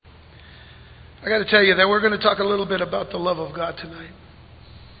I got to tell you that we're going to talk a little bit about the love of God tonight.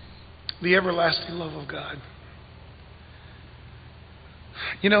 The everlasting love of God.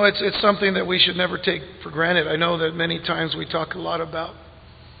 You know, it's something that we should never take for granted. I know that many times we talk a lot about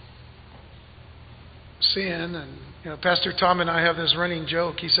sin, and Pastor Tom and I have this running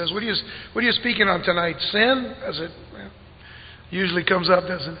joke. He says, "What are you speaking on tonight? Sin?" As it usually comes up,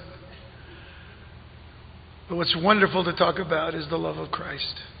 doesn't it? But what's wonderful to talk about is the love of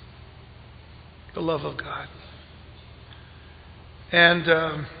Christ. The love of God.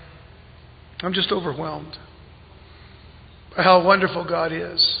 And I'm just overwhelmed by how wonderful God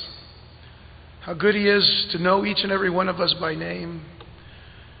is. How good He is to know each and every one of us by name.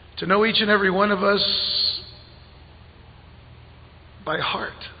 To know each and every one of us by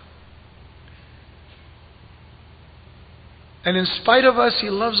heart. And in spite of us, He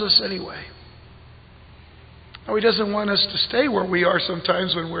loves us anyway. Now, He doesn't want us to stay where we are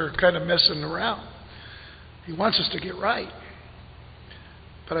sometimes when we're kind of messing around. He wants us to get right.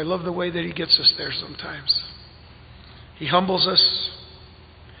 But I love the way that He gets us there sometimes. He humbles us,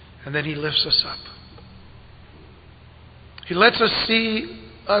 and then He lifts us up. He lets us see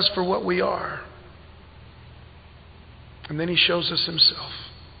us for what we are. And then He shows us Himself.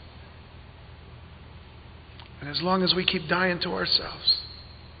 And as long as we keep dying to ourselves,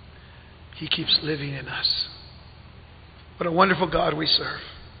 He keeps living in us. What a wonderful God we serve.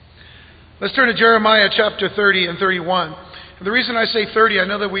 Let's turn to Jeremiah chapter 30 and 31. And the reason I say 30, I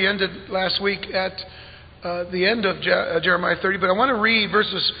know that we ended last week at the end of Jeremiah 30, but I want to read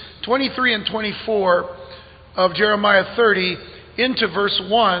verses 23 and 24 of Jeremiah 30 into verse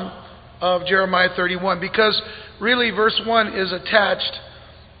 1 of Jeremiah 31, because really verse 1 is attached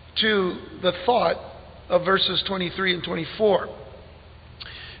to the thought of verses 23 and 24.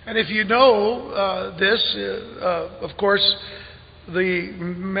 And if you know this, of course, the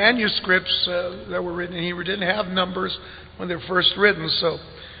manuscripts that were written in Hebrew didn't have numbers when they were first written, so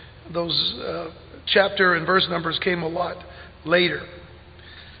those chapter and verse numbers came a lot later.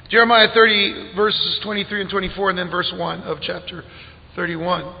 Jeremiah 30, verses 23 and 24, and then verse 1 of chapter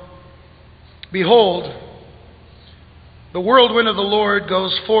 31. Behold, the whirlwind of the Lord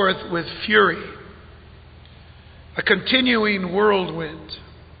goes forth with fury, a continuing whirlwind.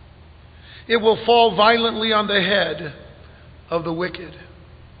 It will fall violently on the head of the wicked.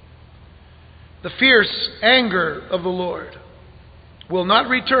 The fierce anger of the Lord will not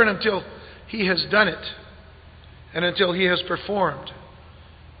return until He has done it, and until He has performed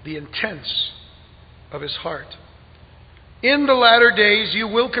the intents of His heart. In the latter days you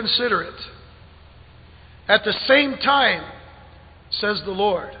will consider it. At the same time, says the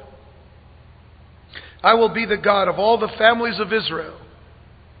Lord, I will be the God of all the families of Israel,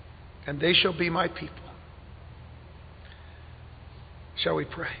 and they shall be my people. Shall we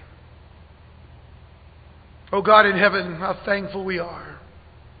pray? Oh God in heaven, how thankful we are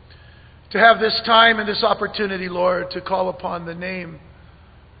to have this time and this opportunity, Lord, to call upon the name,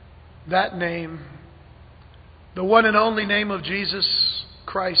 that name, the one and only name of Jesus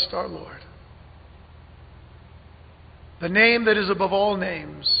Christ our Lord. The name that is above all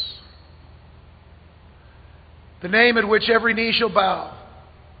names. The name at which every knee shall bow,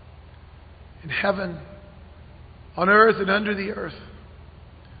 in heaven, on earth, and under the earth.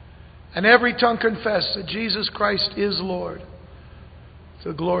 And every tongue confess that Jesus Christ is Lord, to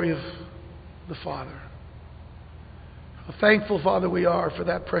the glory of the Father. How thankful, Father, we are for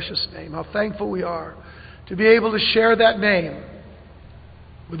that precious name. How thankful we are to be able to share that name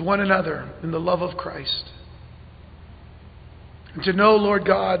with one another in the love of Christ. And to know, Lord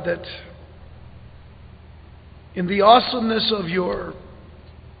God, that in the awesomeness of your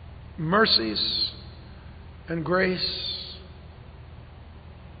mercies and grace,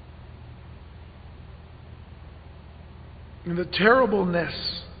 in the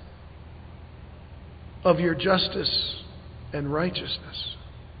terribleness of your justice and righteousness,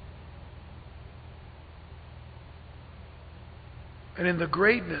 and in the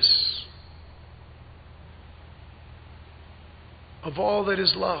greatness of all that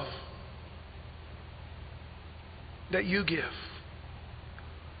is love that you give,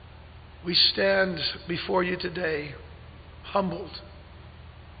 we stand before you today humbled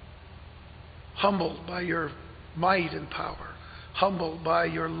by your might and power, humbled by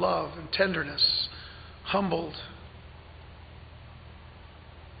your love and tenderness, humbled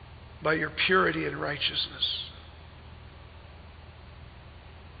by your purity and righteousness,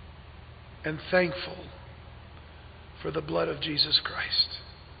 and thankful for the blood of Jesus Christ,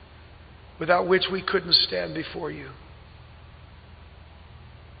 without which we couldn't stand before you.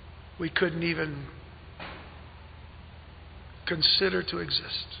 We couldn't even consider to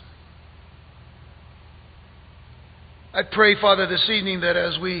exist. I pray, Father, this evening that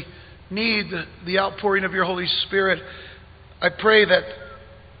as we need the outpouring of your Holy Spirit, I pray that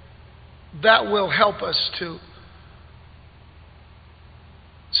that will help us to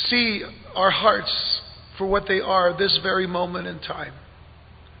see our hearts for what they are this very moment in time.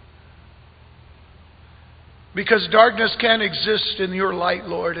 Because darkness can't exist in your light,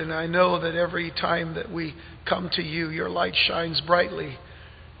 Lord, and I know that every time that we come to you, your light shines brightly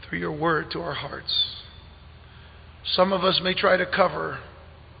through your word to our hearts. Some of us may try to cover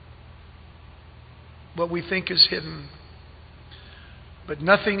what we think is hidden, but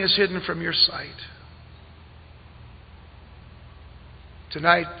nothing is hidden from your sight.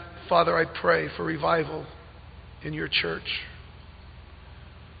 Tonight, Father, I pray for revival in your church.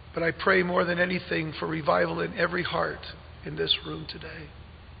 But I pray more than anything for revival in every heart in this room today.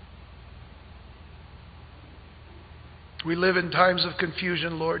 We live in times of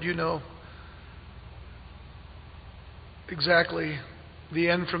confusion, Lord. You know exactly the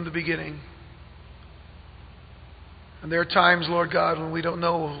end from the beginning. And there are times, Lord God, when we don't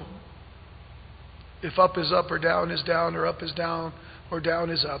know if up is up or down is down, or up is down or down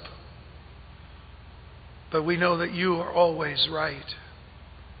is up. But we know that you are always right.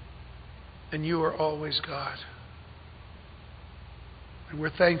 And you are always God. And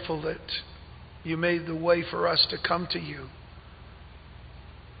we're thankful that you made the way for us to come to you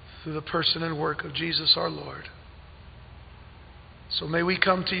through the person and work of Jesus our Lord. So may we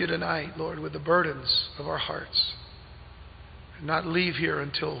come to you tonight, Lord, with the burdens of our hearts, and not leave here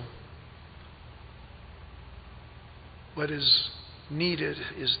until what is needed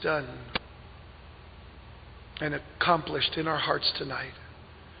is done and accomplished in our hearts tonight.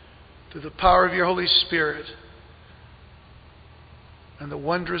 Through the power of your Holy Spirit and the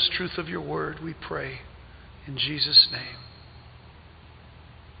wondrous truth of your word, we pray in Jesus' name.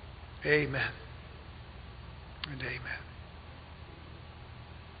 Amen and amen.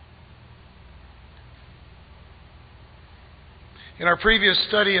 In our previous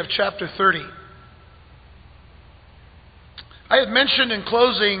study of chapter 30, I had mentioned in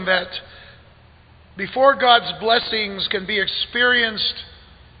closing that before God's blessings can be experienced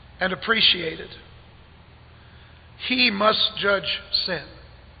and appreciated, He must judge sin.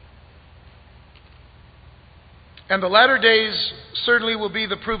 And the latter days certainly will be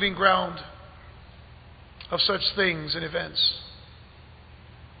the proving ground of such things and events.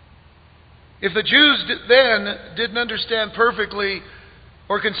 If the Jews then didn't understand perfectly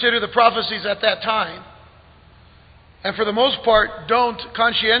or consider the prophecies at that time, and for the most part don't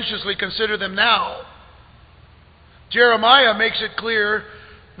conscientiously consider them now, Jeremiah makes it clear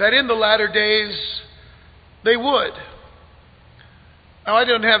that in the latter days they would. Now, I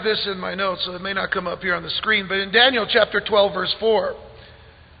don't have this in my notes, so it may not come up here on the screen, but in Daniel chapter 12, verse 4,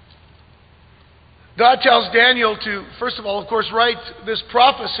 God tells Daniel to, first of all, of course, write this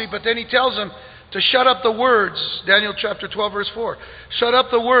prophecy, but then He tells him to shut up the words. Daniel chapter 12, verse 4. Shut up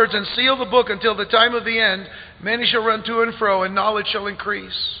the words and seal the book until the time of the end. Many shall run to and fro, and knowledge shall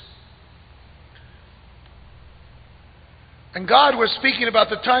increase. And God was speaking about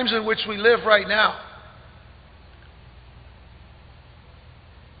the times in which we live right now.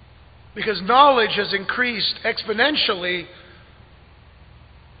 Because knowledge has increased exponentially,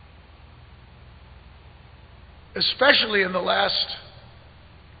 especially in the last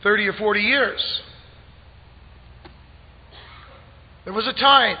 30 or 40 years. There was a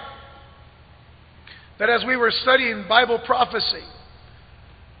time that as we were studying Bible prophecy,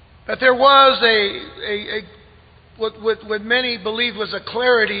 that there was what many believed was a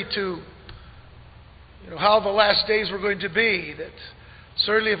clarity to how the last days were going to be. That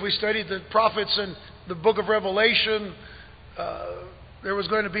certainly if we studied the prophets in the book of Revelation, there was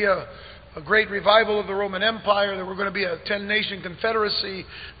going to be a great revival of the Roman Empire. There were going to be a 10-nation confederacy.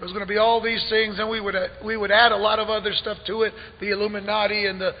 There was going to be all these things, and we would add a lot of other stuff to it, the Illuminati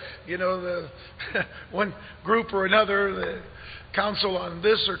and the one group or another, the council on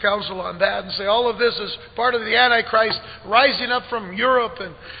this or council on that, and say all of this is part of the Antichrist rising up from Europe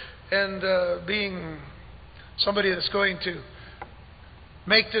and being somebody that's going to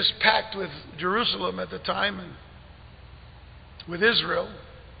make this pact with Jerusalem at the time and with Israel.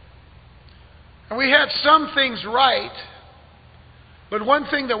 And we had some things right, but one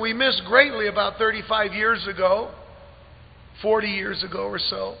thing that we missed greatly about 35 years ago, 40 years ago or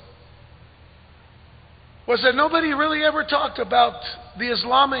so, was that nobody really ever talked about the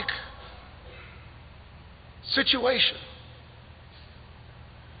Islamic situation.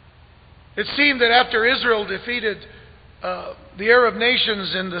 It seemed that after Israel defeated the Arab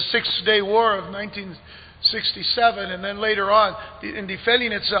nations in the Six-Day War of 1967, and then later on in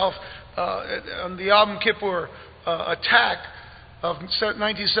defending itself on the Yom Kippur attack of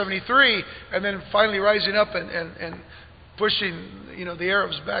 1973, and then finally rising up and pushing, the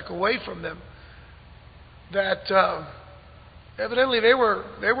Arabs back away from them, that evidently they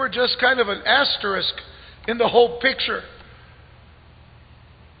were just kind of an asterisk in the whole picture.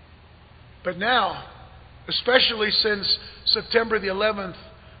 But now, especially since September the 11th,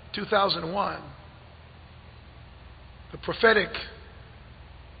 2001, the prophetic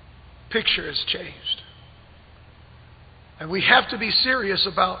picture has changed. And we have to be serious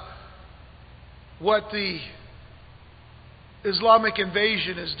about what the Islamic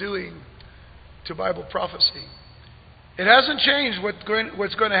invasion is doing to Bible prophecy. It hasn't changed what's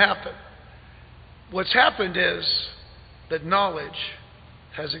going to happen. What's happened is that knowledge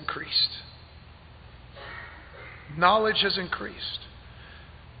has increased. Knowledge has increased.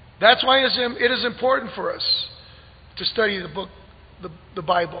 That's why it is important for us to study the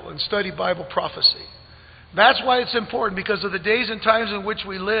Bible, and study Bible prophecy. That's why it's important, because of the days and times in which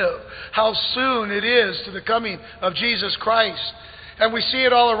we live, how soon it is to the coming of Jesus Christ. And we see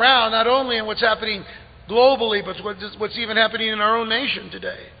it all around, not only in what's happening globally, but what's even happening in our own nation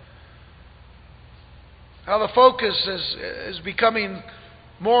today. How the focus is becoming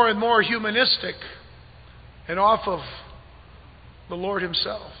more and more humanistic and off of the Lord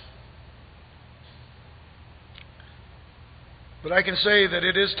Himself. But I can say that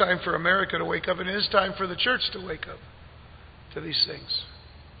it is time for America to wake up, and it is time for the church to wake up to these things.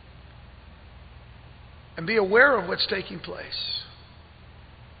 And be aware of what's taking place.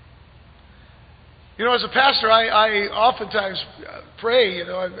 As a pastor, I oftentimes pray,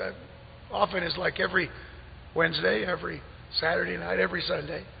 often is like every Wednesday, every Saturday night, every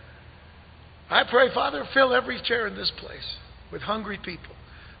Sunday. I pray, Father, fill every chair in this place with hungry people.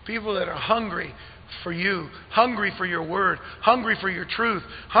 People that are hungry for You, hungry for Your Word, hungry for Your truth,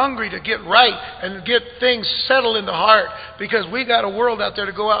 hungry to get right and get things settled in the heart, because we got a world out there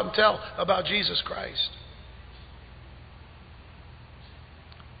to go out and tell about Jesus Christ.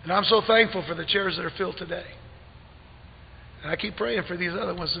 And I'm so thankful for the chairs that are filled today. And I keep praying for these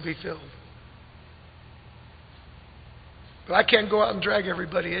other ones to be filled. But I can't go out and drag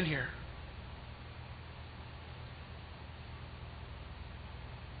everybody in here.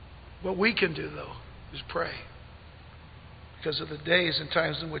 What we can do, though, is pray, because of the days and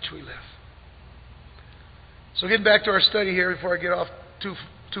times in which we live. So getting back to our study here before I get off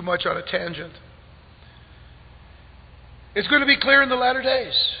too much on a tangent. It's going to be clear in the latter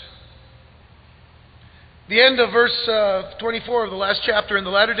days. The end of verse 24 of the last chapter, in the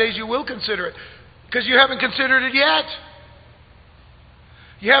latter days you will consider it, because you haven't considered it yet.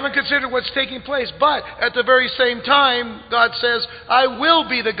 You haven't considered what's taking place. But at the very same time, God says, I will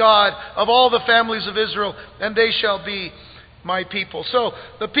be the God of all the families of Israel, and they shall be my people. So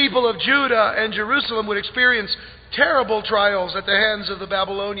the people of Judah and Jerusalem would experience terrible trials at the hands of the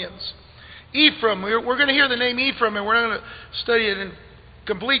Babylonians. Ephraim, we're going to hear the name Ephraim, and we're not going to study it in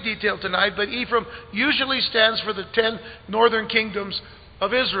complete detail tonight, but Ephraim usually stands for the 10 northern kingdoms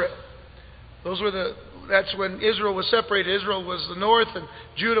of Israel. That's when Israel was separated. Israel was the north and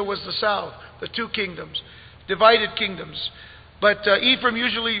Judah was the south. The two kingdoms, divided kingdoms. But Ephraim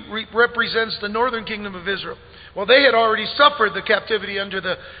usually represents the northern kingdom of Israel. Well, they had already suffered the captivity under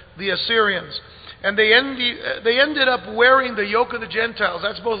the Assyrians. And they ended up wearing the yoke of the Gentiles.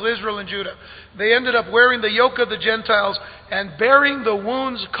 That's both Israel and Judah. They ended up wearing the yoke of the Gentiles and bearing the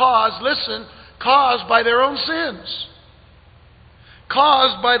wounds caused by their own sins.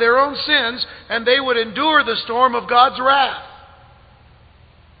 Caused by their own sins, and they would endure the storm of God's wrath.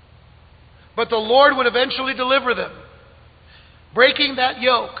 But the Lord would eventually deliver them, breaking that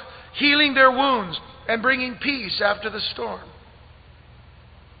yoke, healing their wounds, and bringing peace after the storm.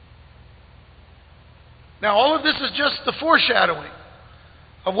 Now, all of this is just the foreshadowing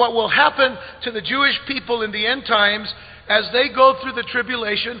of what will happen to the Jewish people in the end times as they go through the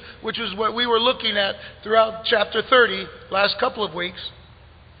tribulation, which is what we were looking at throughout chapter 30, last couple of weeks.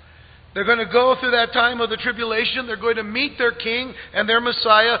 They're going to go through that time of the tribulation. They're going to meet their King and their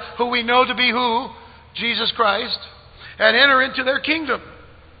Messiah, who we know to be who? Jesus Christ. And enter into their kingdom.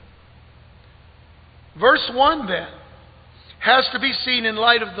 Verse 1 then has to be seen in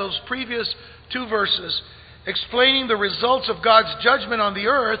light of those previous two verses, explaining the results of God's judgment on the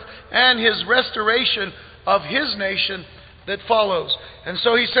earth and His restoration of His nation that follows. And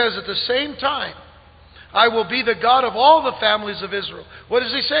so He says, at the same time, I will be the God of all the families of Israel. What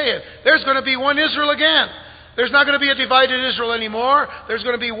is He saying? There's going to be one Israel again. There's not going to be a divided Israel anymore. There's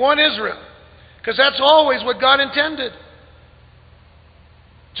going to be one Israel. Because that's always what God intended.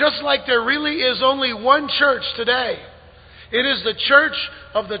 Just like there really is only one church today. It is the church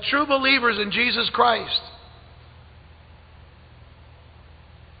of the true believers in Jesus Christ.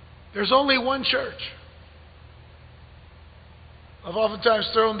 There's only one church. I've oftentimes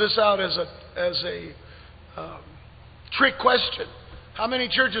thrown this out as a trick question. How many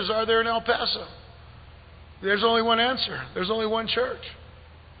churches are there in El Paso? There's only one answer. There's only one church.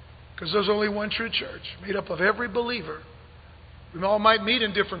 Because there's only one true church, made up of every believer. We all might meet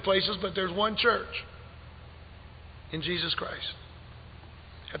in different places, but there's one church in Jesus Christ.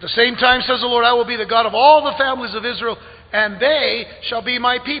 At the same time, says the Lord, I will be the God of all the families of Israel, and they shall be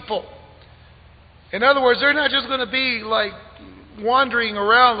my people. In other words, they're not just going to be like wandering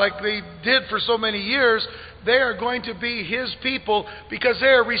around like they did for so many years. They are going to be His people because they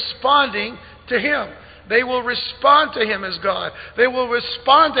are responding to Him. They will respond to Him as God. They will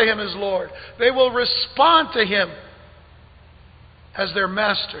respond to Him as Lord. They will respond to Him as their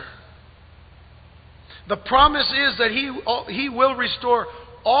Master. The promise is that He will restore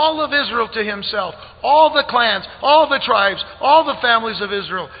all of Israel to Himself. All the clans, all the tribes, all the families of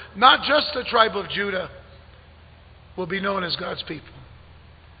Israel. Not just the tribe of Judah will be known as God's people.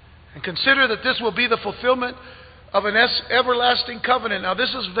 And consider that this will be the fulfillment of an everlasting covenant. Now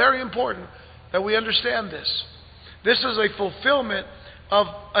this is very important that we understand this. This is a fulfillment of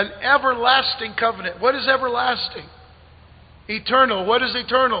an everlasting covenant. What is everlasting? Eternal. What is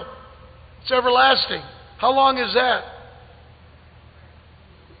eternal? It's everlasting. How long is that?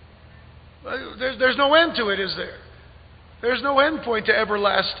 There's no end to it, is there? There's no end point to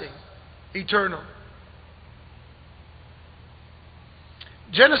everlasting, eternal.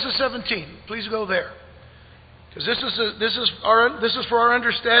 Genesis 17. Please go there. Because this is for our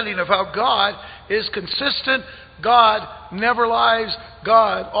understanding of how God is consistent. God never lies.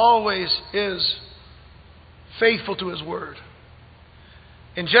 God always is faithful to His word.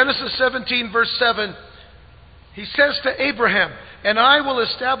 In Genesis 17 verse 7, He says to Abraham, and I will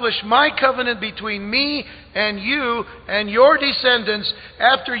establish my covenant between me and you and your descendants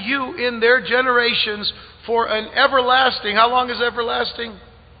after you in their generations for an everlasting. How long is everlasting?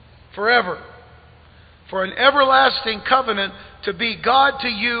 Forever. For an everlasting covenant to be God to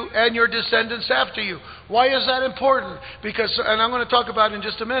you and your descendants after you. Why is that important? Because, and I'm going to talk about it in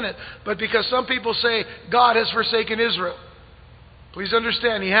just a minute, but because some people say God has forsaken Israel. Please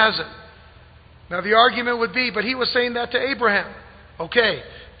understand, He hasn't. Now the argument would be, but He was saying that to Abraham. Okay,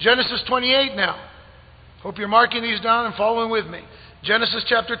 Genesis 28 now. Hope you're marking these down and following with me. Genesis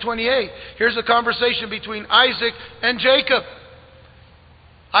chapter 28. Here's a conversation between Isaac and Jacob.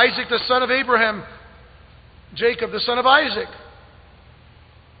 Isaac, the son of Abraham. Jacob, the son of Isaac.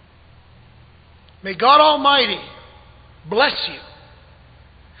 May God Almighty bless you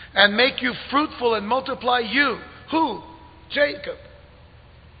and make you fruitful and multiply you. Who? Jacob.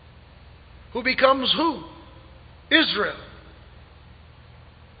 Who becomes who? Israel.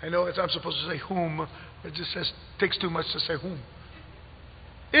 I know I'm supposed to say whom. It just takes too much to say whom.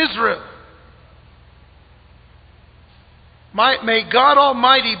 Israel. May God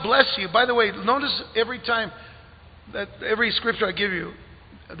Almighty bless you. By the way, notice every time that every scripture I give you,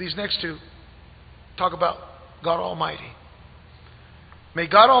 these next two talk about God Almighty. May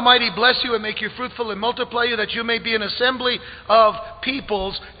God Almighty bless you and make you fruitful and multiply you, that you may be an assembly of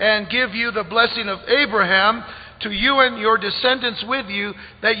peoples, and give you the blessing of Abraham to you and your descendants with you,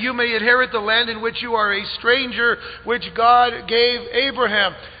 that you may inherit the land in which you are a stranger, which God gave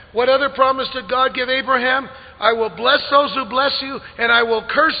Abraham. What other promise did God give Abraham? I will bless those who bless you, and I will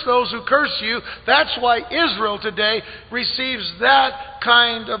curse those who curse you. That's why Israel today receives that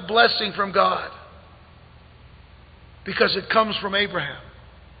kind of blessing from God. Because it comes from Abraham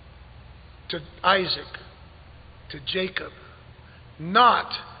to Isaac to Jacob,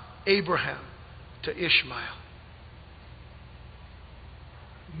 not Abraham to Ishmael.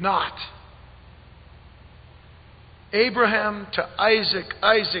 Not Abraham to Isaac,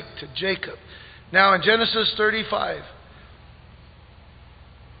 Isaac to Jacob. Now in Genesis 35,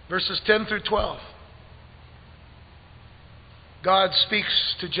 verses 10 through 12, God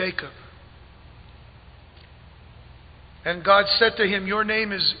speaks to Jacob. And God said to him, your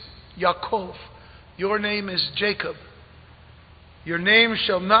name is Yaakov. Your name is Jacob. Your name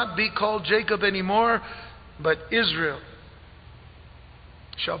shall not be called Jacob anymore, but Israel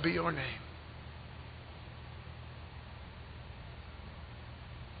shall be your name.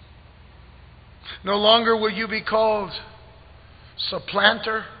 No longer will you be called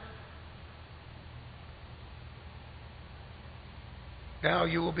supplanter. Now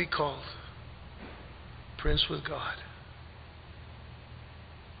you will be called Prince with God.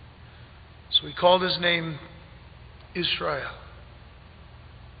 So He called his name Israel.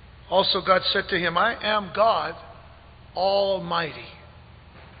 Also God said to him, I am God Almighty.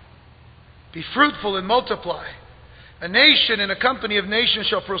 Be fruitful and multiply. A nation and a company of nations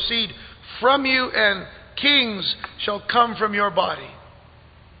shall proceed from you, and kings shall come from your body.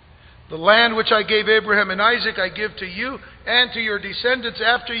 The land which I gave Abraham and Isaac I give to you and to your descendants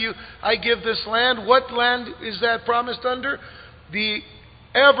after you. I give this land. What land is that promised under? The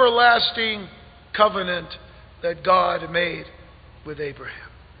everlasting covenant that God made with Abraham.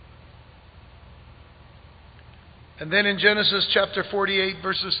 And then in Genesis chapter 48,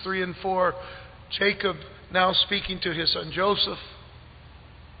 verses 3 and 4, Jacob now speaking to his son Joseph.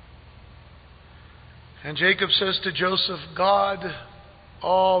 And Jacob says to Joseph, God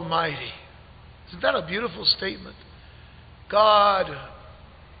Almighty. Isn't that a beautiful statement? God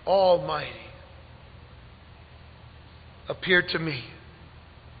Almighty appeared to me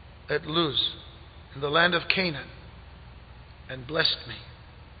at Luz in the land of Canaan and blessed me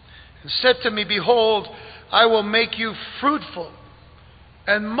and said to me, behold, I will make you fruitful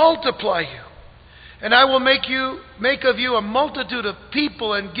and multiply you. And I will make of you a multitude of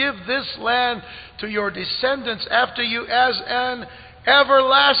people and give this land to your descendants after you as an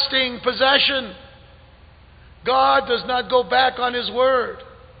everlasting possession. God does not go back on His word.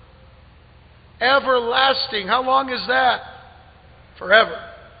 Everlasting. How long is that? Forever.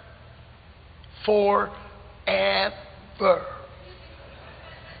 Forever.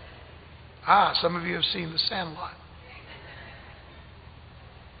 Some of you have seen The Sandlot.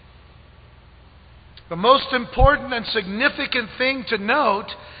 The most important and significant thing to note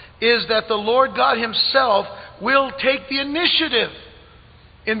is that the Lord God Himself will take the initiative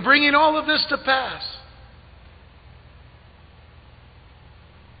in bringing all of this to pass.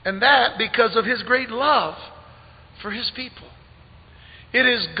 And that because of His great love for His people. It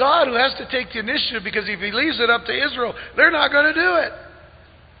is God who has to take the initiative, because if He leaves it up to Israel, they're not going to do it.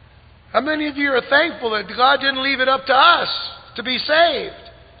 How many of you are thankful that God didn't leave it up to us to be saved?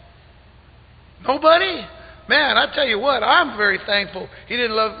 Nobody? Man, I tell you what, I'm very thankful He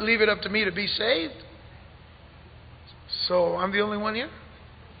didn't leave it up to me to be saved. So I'm the only one here?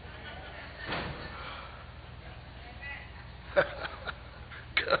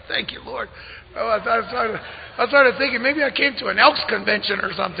 Thank you, Lord. Oh, I started thinking maybe I came to an Elks convention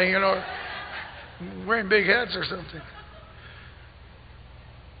or something, wearing big hats or something.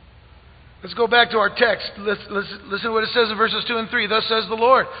 Let's go back to our text. Listen to what it says in verses 2 and 3. Thus says the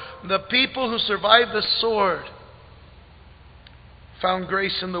Lord, the people who survived the sword found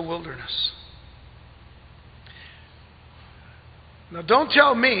grace in the wilderness. Now don't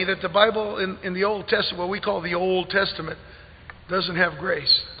tell me that the Bible in the Old Testament, what we call the Old Testament, doesn't have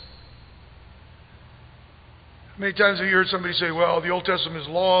grace. How many times have you heard somebody say, well, the Old Testament is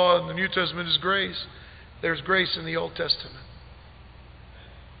law and the New Testament is grace? There's grace in the Old Testament.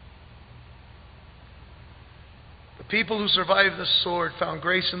 The people who survived the sword found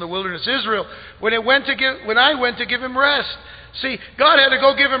grace in the wilderness. Israel, when I went to give him rest. See, God had to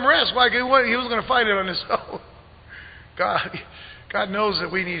go give him rest. Why? He was going to fight it on his own. God knows that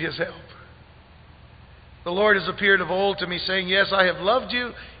we need His help. The Lord has appeared of old to me, saying, yes, I have loved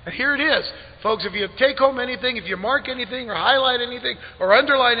you. And here it is. Folks, if you take home anything, if you mark anything, or highlight anything, or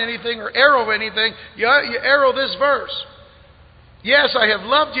underline anything, or arrow anything, you arrow this verse. Yes, I have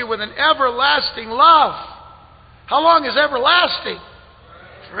loved you with an everlasting love. How long is everlasting?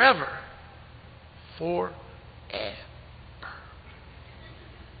 Forever. Forever.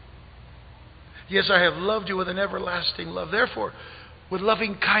 Yes, I have loved you with an everlasting love. Therefore, with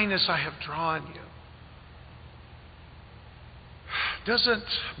loving kindness I have drawn you. Doesn't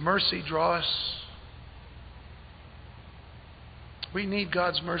mercy draw us? We need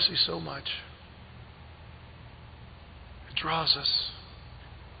God's mercy so much. It draws us.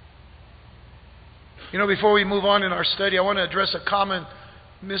 Before we move on in our study, I want to address a common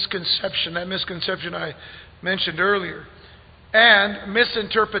misconception, that misconception I mentioned earlier, and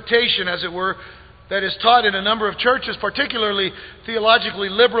misinterpretation, as it were, that is taught in a number of churches, particularly theologically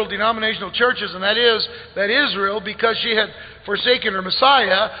liberal denominational churches, and that is that Israel, because she had forsaken her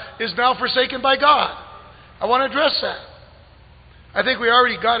Messiah, is now forsaken by God. I want to address that. I think we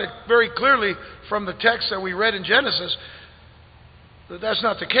already got it very clearly from the text that we read in Genesis that that's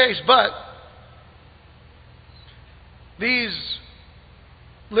not the case, but these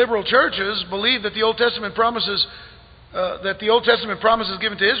liberal churches believe that the Old Testament promises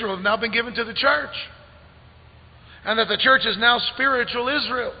given to Israel have now been given to the church, and that the church is now spiritual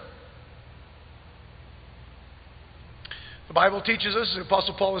Israel. The Bible teaches us, the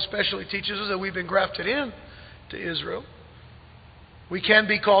Apostle Paul especially teaches us, that we've been grafted in to Israel. We can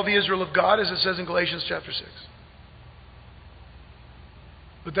be called the Israel of God, as it says in Galatians chapter 6.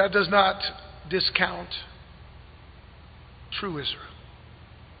 But that does not discount true Israel,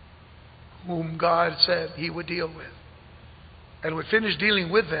 whom God said He would deal with. and would finish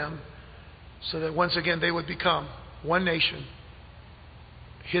dealing with them so that once again they would become one nation,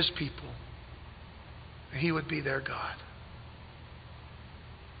 His people, and He would be their God.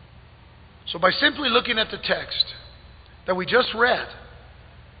 So by simply looking at the text that we just read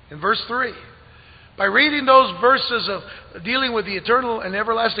in verse 3, by reading those verses of dealing with the eternal and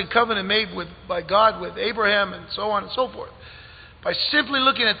everlasting covenant made by God with Abraham and so on and so forth, by simply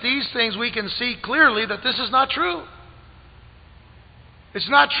looking at these things, we can see clearly that this is not true. It's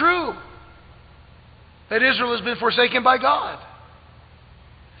not true that Israel has been forsaken by God.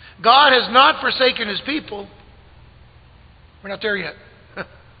 God has not forsaken His people. We're not there yet.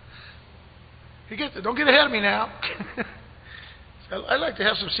 Don't get ahead of me now. I'd like to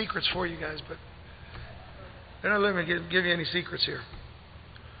have some secrets for you guys, but they're not letting me give you any secrets here.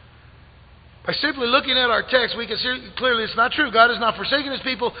 By simply looking at our text, we can see clearly it's not true. God has not forsaken His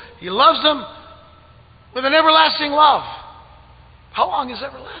people. He loves them with an everlasting love. How long is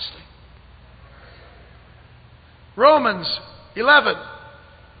everlasting? Romans 11,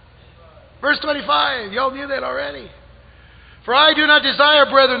 verse 25. Y'all knew that already. For I do not desire,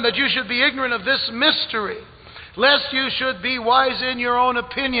 brethren, that you should be ignorant of this mystery, lest you should be wise in your own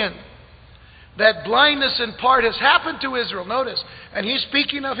opinion. That blindness in part has happened to Israel. Notice, and he's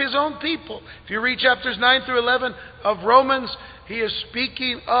speaking of his own people. If you read chapters 9 through 11 of Romans, he is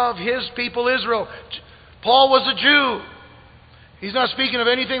speaking of his people Israel. Paul was a Jew. He's not speaking of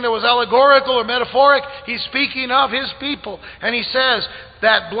anything that was allegorical or metaphoric. He's speaking of his people. And he says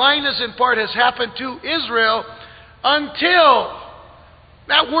that blindness in part has happened to Israel until.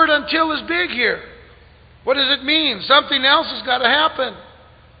 That word until is big here. What does it mean? Something else has got to happen.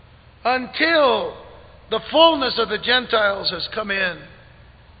 Until the fullness of the Gentiles has come in.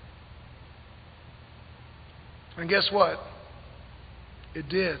 And guess what? It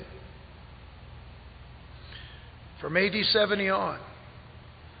did. From AD 70 on,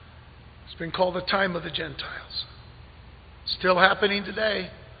 it's been called the time of the Gentiles. Still happening today.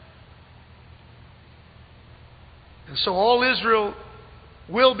 And so all Israel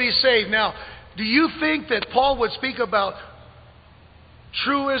will be saved. Now, do you think that Paul would speak about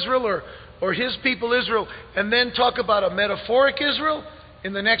true Israel or his people Israel and then talk about a metaphoric Israel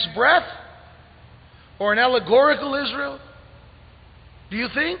in the next breath? Or an allegorical Israel? Do you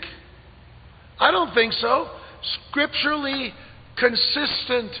think? I don't think so. Scripturally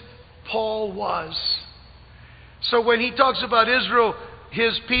consistent Paul was. So when he talks about Israel,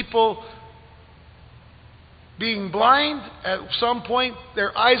 his people being blind, at some point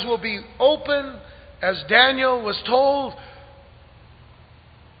their eyes will be open, as Daniel was told,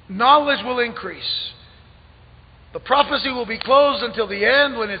 knowledge will increase. The prophecy will be closed until the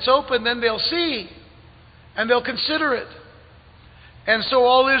end. When it's open, then they'll see and they'll consider it. And so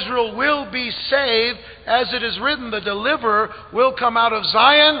all Israel will be saved, as it is written, the deliverer will come out of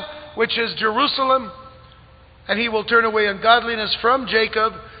Zion, which is Jerusalem, and he will turn away ungodliness from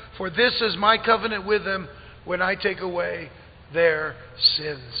Jacob, for this is my covenant with them when I take away their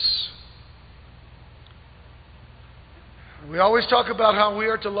sins. We always talk about how we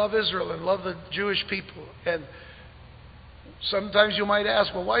are to love Israel and love the Jewish people. And sometimes you might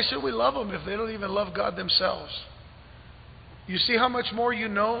ask, well, why should we love them if they don't even love God themselves? You see how much more you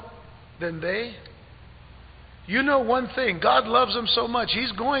know than they? You know one thing. God loves them so much.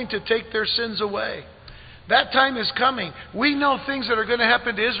 He's going to take their sins away. That time is coming. We know things that are going to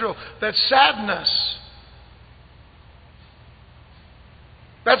happen to Israel that sadden us.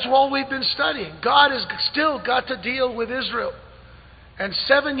 That's all we've been studying. God has still got to deal with Israel. And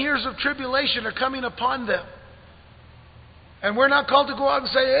 7 years of tribulation are coming upon them. And we're not called to go out and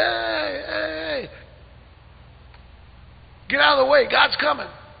say, hey, get out of the way. God's coming.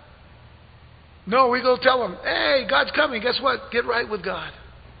 No, we go tell them, hey, God's coming. Guess what? Get right with God.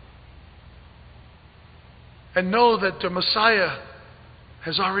 And know that the Messiah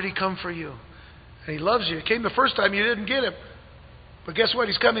has already come for you. And He loves you. He came the first time, you didn't get Him. But guess what?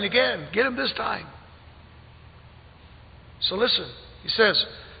 He's coming again. Get Him this time. So listen. He says,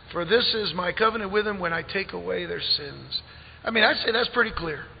 for this is my covenant with them when I take away their sins. I mean, I'd say that's pretty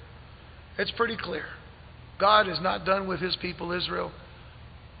clear. It's pretty clear. God is not done with His people Israel.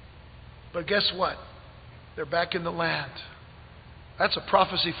 But guess what? They're back in the land. That's a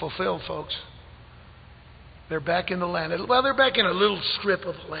prophecy fulfilled, folks. They're back in the land. Well, they're back in a little strip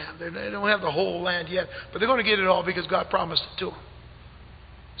of the land. They don't have the whole land yet. But they're going to get it all because God promised it to them.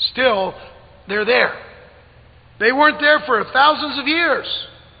 Still, they're there. They weren't there for thousands of years.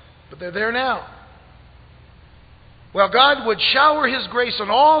 But they're there now. Well, God would shower His grace on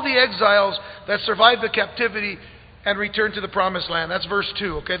all the exiles that survived the captivity and returned to the promised land. That's verse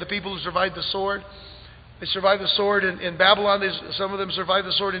 2, okay? The people who survived the sword, They survived the sword in Babylon. Some of them survived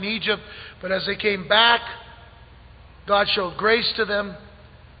the sword in Egypt. But as they came back, God showed grace to them.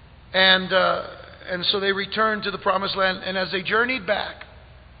 And so they returned to the promised land. And as they journeyed back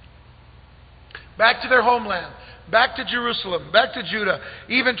to their homeland, back to Jerusalem, back to Judah,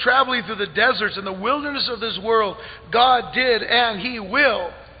 even traveling through the deserts and the wilderness of this world, God did and He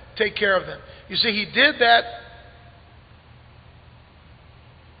will take care of them. You see, He did that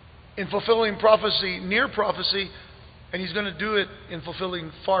in fulfilling prophecy, near prophecy, and He's going to do it in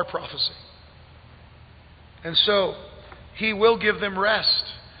fulfilling far prophecy. And so, He will give them rest.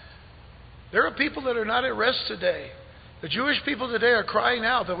 There are people that are not at rest today. The Jewish people today are crying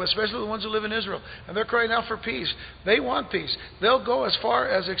out, especially the ones who live in Israel, and they're crying out for peace. They want peace. They'll go as far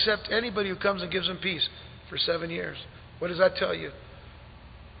as accept anybody who comes and gives them peace for 7 years. What does that tell you?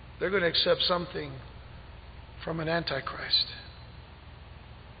 They're going to accept something from an antichrist.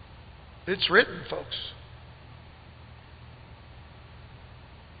 It's written, folks.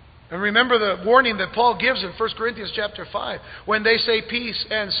 And remember the warning that Paul gives in 1 Corinthians chapter 5. When they say peace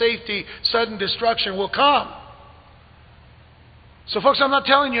and safety, sudden destruction will come. So folks, I'm not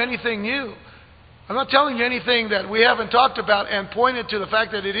telling you anything new. I'm not telling you anything that we haven't talked about and pointed to the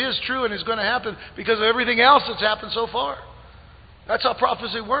fact that it is true and is going to happen because of everything else that's happened so far. That's how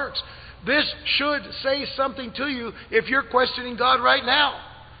prophecy works. This should say something to you if you're questioning God right now.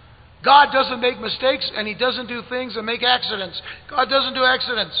 God doesn't make mistakes and He doesn't do things and make accidents. God doesn't do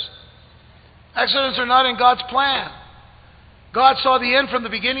accidents. Accidents are not in God's plan. God saw the end from the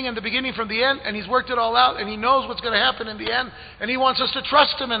beginning and the beginning from the end, and He's worked it all out, and He knows what's going to happen in the end, and He wants us to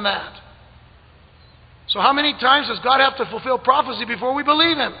trust Him in that. So how many times does God have to fulfill prophecy before we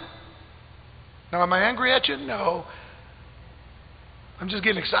believe Him? Now, am I angry at you? No. I'm just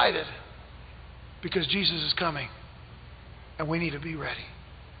getting excited because Jesus is coming, and we need to be ready.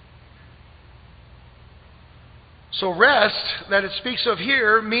 So rest, that it speaks of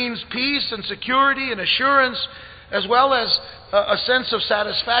here, means peace and security and assurance, as well as a sense of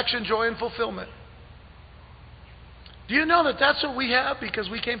satisfaction, joy, and fulfillment. Do you know that that's what we have because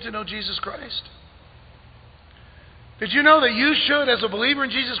we came to know Jesus Christ? Did you know that you should, as a believer in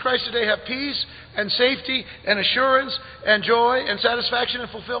Jesus Christ today, have peace and safety and assurance and joy and satisfaction and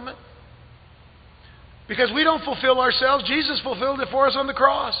fulfillment? Because we don't fulfill ourselves. Jesus fulfilled it for us on the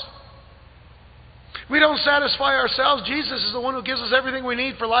cross. We don't satisfy ourselves. Jesus is the one who gives us everything we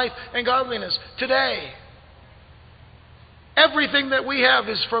need for life and godliness today. Everything that we have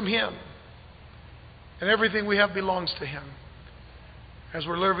is from Him. And everything we have belongs to Him. As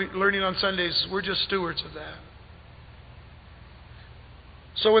we're learning on Sundays, we're just stewards of that.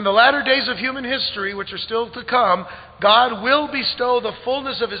 So in the latter days of human history, which are still to come, God will bestow the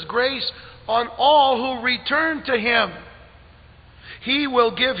fullness of His grace on all who return to Him. He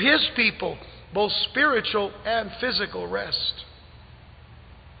will give His people both spiritual and physical rest.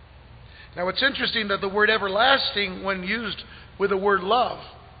 Now it's interesting that the word everlasting, when used with the word love,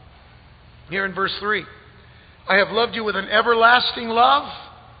 here in verse 3, I have loved you with an everlasting love.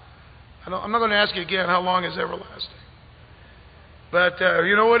 I'm not going to ask you again how long is everlasting. But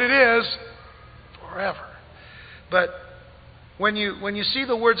you know what it is? Forever. But when you see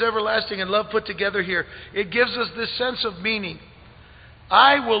the words everlasting and love put together here, it gives us this sense of meaning.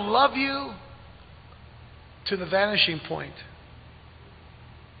 I will love you to the vanishing point.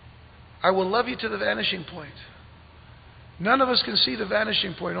 I will love you to the vanishing point. None of us can see the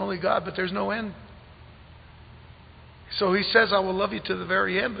vanishing point, only God, but there's no end. So He says, I will love you to the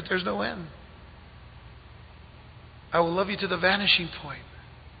very end, but there's no end. I will love you to the vanishing point.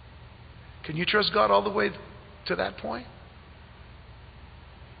 Can you trust God all the way to that point?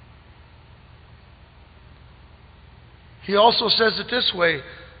 He also says it this way,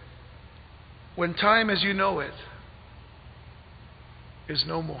 when time as you know it is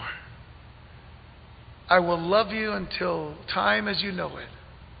no more. I will love you until time as you know it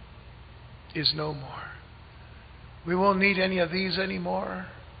is no more. We won't need any of these anymore.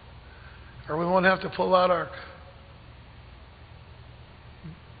 Or we won't have to pull out our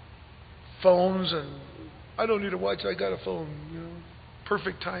phones and I don't need a watch, I got a phone,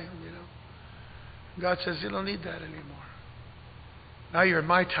 perfect time, God says you don't need that anymore. Now you're in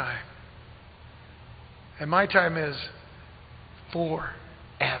my time. And my time is forever.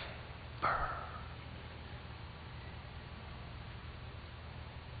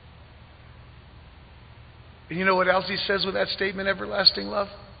 And you know what else He says with that statement, everlasting love?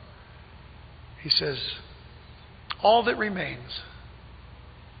 He says, all that remains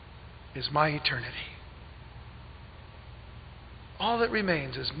is my eternity. All that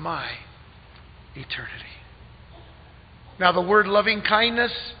remains is my eternity. Now the word loving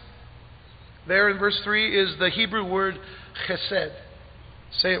kindness there in verse 3 is the Hebrew word chesed.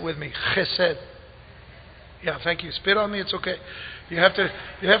 Say it with me. Chesed. Yeah, thank you. Spit on me, it's okay. You have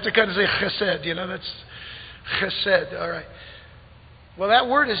to kind of say chesed, that's chesed. All right. Well, that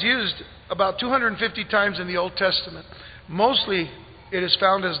word is used about 250 times in the Old Testament. Mostly it is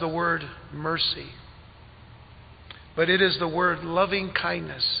found as the word mercy. But it is the word loving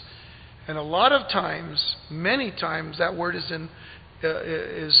kindness. And a lot of times, many times, that word is in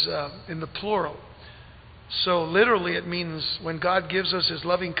the plural. So literally it means when God gives us His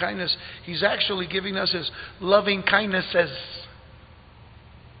loving kindness, He's actually giving us His loving kindnesses.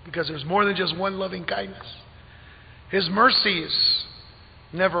 Because there's more than just one loving kindness. His mercies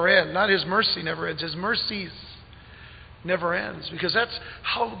never end. Not His mercy never ends. His mercies never ends. Because that's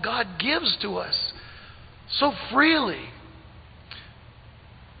how God gives to us. So freely.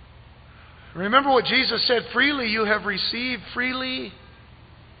 Remember what Jesus said, freely you have received, freely.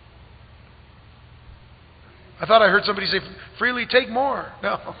 I thought I heard somebody say, freely take more.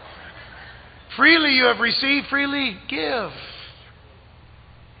 No. Freely you have received, freely give.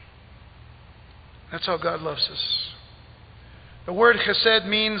 That's how God loves us. The word chesed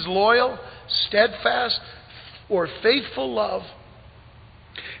means loyal, steadfast, or faithful love.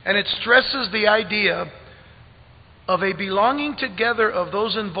 And it stresses the idea of a belonging together of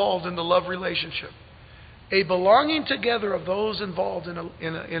those involved in the love relationship. A belonging together of those involved in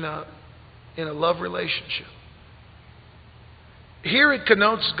a love relationship. Here it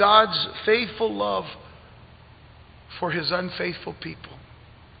connotes God's faithful love for His unfaithful people.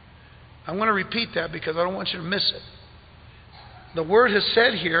 I want to repeat that because I don't want you to miss it. The word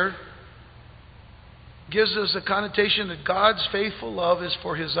chesed here gives us a connotation that God's faithful love is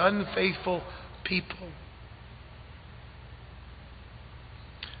for His unfaithful people.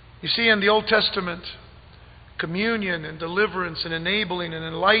 You see, in the Old Testament, communion and deliverance and enabling and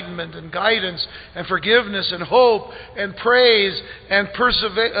enlightenment and guidance and forgiveness and hope and praise and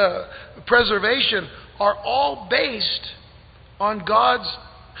preservation are all based on God's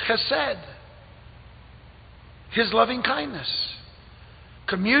chesed, His loving kindness.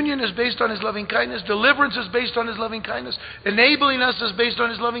 Communion is based on His loving kindness. Deliverance is based on His loving kindness. Enabling us is based on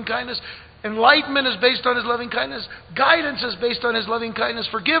His loving kindness. Enlightenment is based on His loving kindness. Guidance is based on His loving kindness.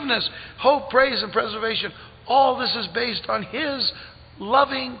 Forgiveness, hope, praise, and preservation. All this is based on His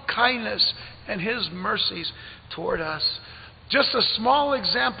loving kindness and His mercies toward us. Just a small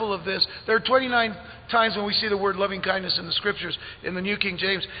example of this. There are 29 times when we see the word loving kindness in the Scriptures in the New King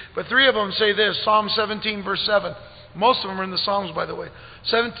James. But 3 of them say this. Psalm 17 verse 7. Most of them are in the Psalms, by the way.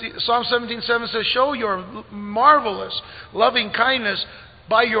 Psalm 17:7 says, show your marvelous loving kindness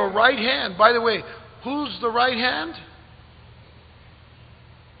by your right hand. By the way, who's the right hand?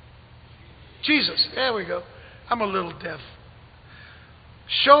 Jesus. There we go. I'm a little deaf.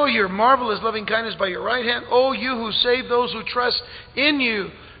 Show your marvelous loving kindness by your right hand, O you who save those who trust in you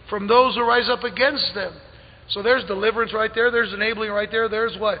from those who rise up against them. So there's deliverance right there. There's enabling right there.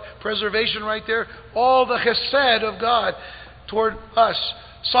 There's what? Preservation right there. All the chesed of God toward us.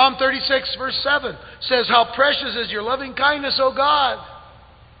 Psalm 36 verse 7 says, how precious is your loving kindness, O God.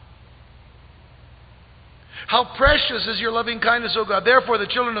 How precious is your loving kindness, O God. Therefore the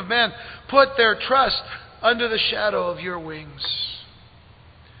children of men put their trust under the shadow of your wings.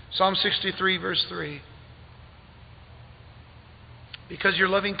 Psalm 63 verse 3. Because your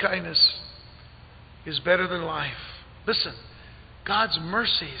loving kindness is better than life. Listen, God's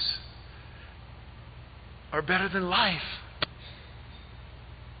mercies are better than life.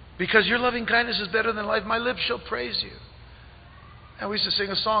 Because your loving kindness is better than life, my lips shall praise you. And we used to sing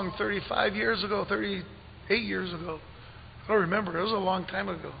a song 38 years ago. I don't remember. It was a long time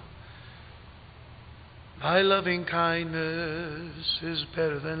ago. Thy loving kindness is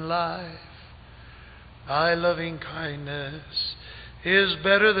better than life. Thy loving kindness is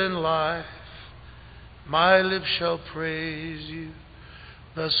better than life. My lips shall praise you.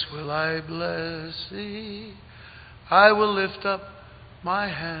 Thus will I bless thee. I will lift up my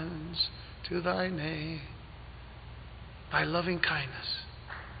hands to thy name. Thy loving kindness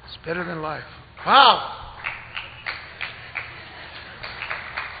is better than life. Wow!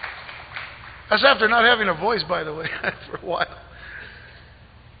 That's after not having a voice, by the way, for a while.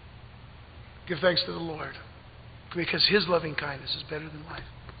 Give thanks to the Lord, because His loving kindness is better than life.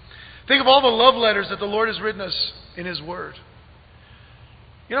 Think of all the love letters that the Lord has written us in His Word.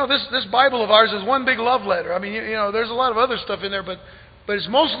 You know, this Bible of ours is one big love letter. I mean, you know, there's a lot of other stuff in there, but it's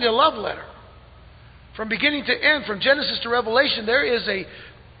mostly a love letter. From beginning to end, from Genesis to Revelation, there is a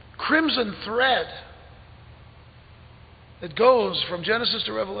crimson thread that goes from Genesis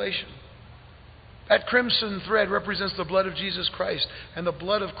to Revelation. That crimson thread represents the blood of Jesus Christ, and the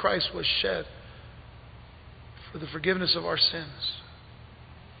blood of Christ was shed for the forgiveness of our sins.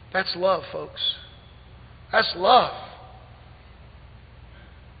 That's love, folks. That's love.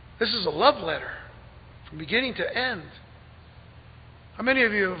 This is a love letter from beginning to end. How many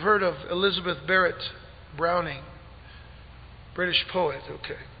of you have heard of Elizabeth Barrett Browning? British poet,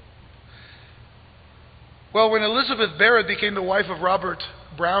 okay. Well, when Elizabeth Barrett became the wife of Robert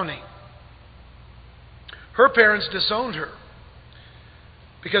Browning, her parents disowned her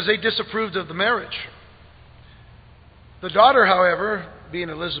because they disapproved of the marriage. The daughter, however, being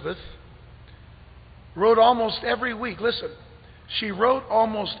Elizabeth, wrote almost every week. Listen, she wrote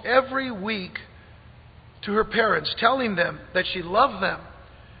almost every week to her parents, telling them that she loved them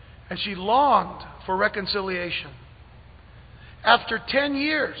and she longed for reconciliation. After 10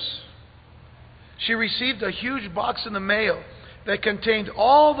 years, she received a huge box in the mail that contained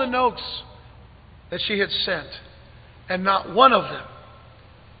all the notes that she had sent, and not one of them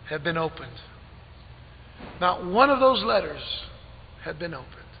had been opened. Not one of those letters had been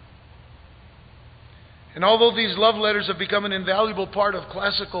opened. And although these love letters have become an invaluable part of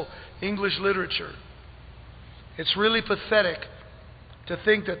classical English literature, it's really pathetic to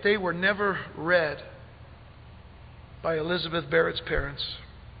think that they were never read by Elizabeth Barrett's parents.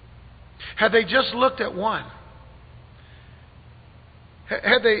 Had they just looked at one,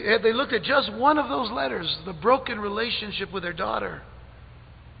 had they looked at just one of those letters, the broken relationship with their daughter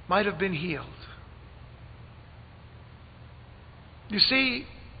might have been healed. You see,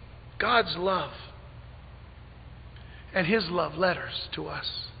 God's love and His love letters to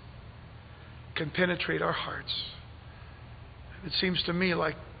us can penetrate our hearts. It seems to me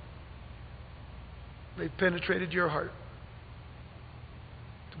like they've penetrated your heart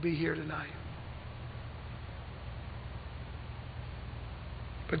to be here tonight.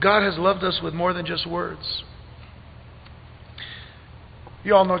 But God has loved us with more than just words.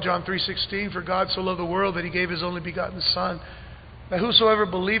 You all know John 3:16, for God so loved the world that He gave His only begotten Son, that whosoever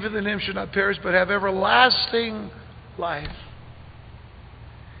believeth in Him should not perish but have everlasting life.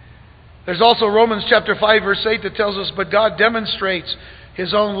 There's also Romans chapter 5 verse 8 that tells us, but God demonstrates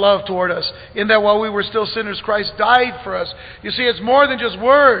His own love toward us, in that while we were still sinners, Christ died for us. You see, it's more than just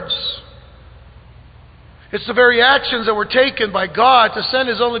words. It's the very actions that were taken by God to send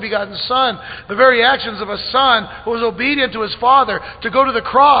His only begotten Son. The very actions of a Son who was obedient to His Father to go to the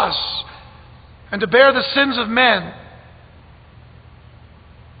cross and to bear the sins of men.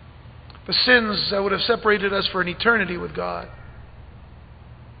 The sins that would have separated us for an eternity with God.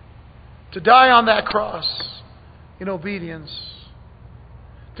 To die on that cross in obedience.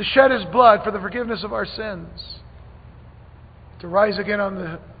 To shed His blood for the forgiveness of our sins. To rise again on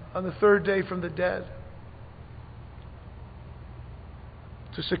the third day from the dead.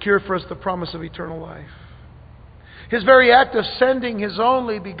 To secure for us the promise of eternal life. His very act of sending His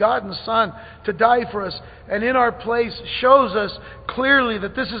only begotten Son to die for us and in our place shows us clearly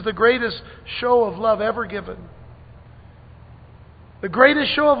that this is the greatest show of love ever given. The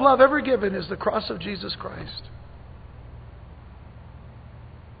greatest show of love ever given is the cross of Jesus Christ.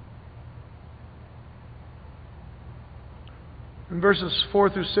 In verses 4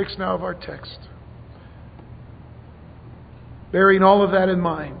 through 6 now of our text, bearing all of that in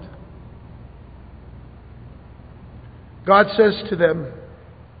mind, God says to them,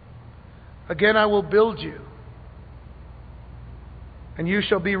 again I will build you, and you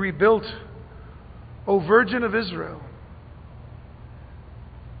shall be rebuilt, O Virgin of Israel.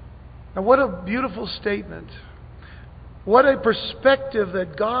 Now what a beautiful statement. What a perspective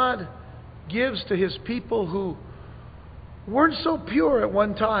that God gives to His people who weren't so pure at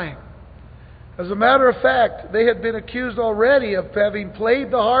one time. As a matter of fact, they had been accused already of having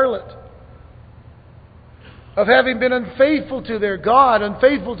played the harlot, of having been unfaithful to their God,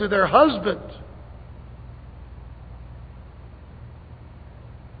 unfaithful to their husband.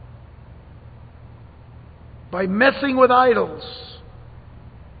 By messing with idols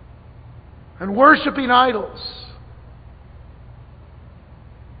and worshiping idols.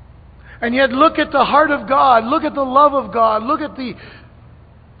 And yet look at the heart of God, look at the love of God, look at the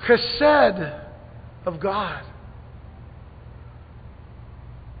chesed of God.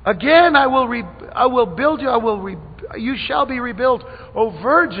 Again, I will build you. You shall be rebuilt, O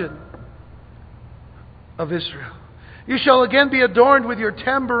Virgin of Israel. You shall again be adorned with your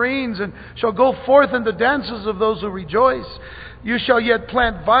tambourines, and shall go forth in the dances of those who rejoice. You shall yet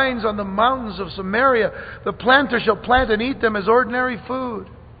plant vines on the mountains of Samaria. The planter shall plant and eat them as ordinary food.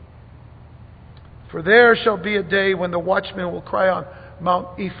 For there shall be a day when the watchmen will cry on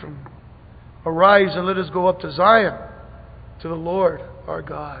Mount Ephraim, arise and let us go up to Zion, to the Lord our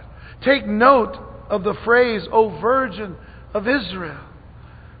God. Take note of the phrase, O Virgin of Israel.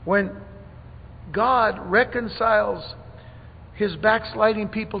 When God reconciles His backsliding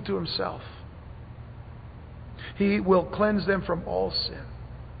people to Himself, He will cleanse them from all sin.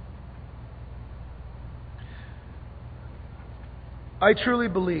 I truly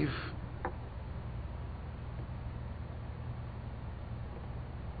believe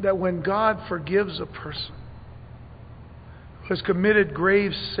that when God forgives a person who has committed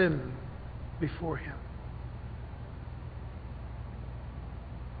grave sin before Him,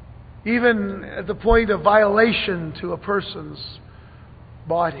 even at the point of violation to a person's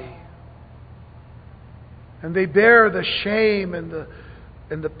body, and they bear the shame and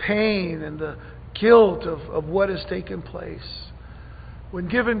the pain and the guilt of what has taken place, when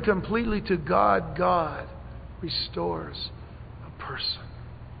given completely to God, God restores a person.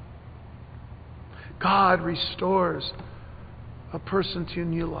 God restores a person to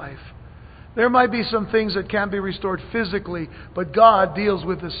new life. There might be some things that can't be restored physically, but God deals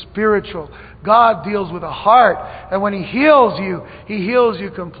with the spiritual. God deals with the heart. And when He heals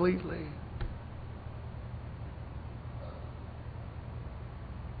you completely.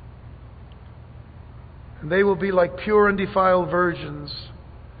 And they will be like pure and defiled virgins.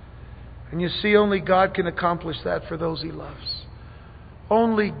 And you see, only God can accomplish that for those He loves.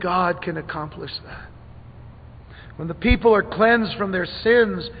 Only God can accomplish that. When the people are cleansed from their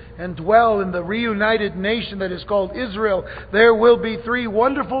sins and dwell in the reunited nation that is called Israel, there will be three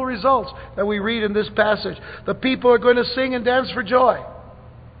wonderful results that we read in this passage. The people are going to sing and dance for joy.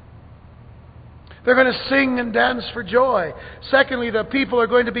 They're going to sing and dance for joy. Secondly, the people are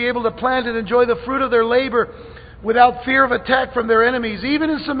going to be able to plant and enjoy the fruit of their labor without fear of attack from their enemies,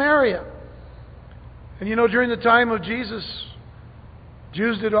 even in Samaria. And you know, during the time of Jesus,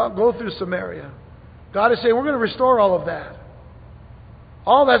 Jews did not go through Samaria. God is saying, we're going to restore all of that.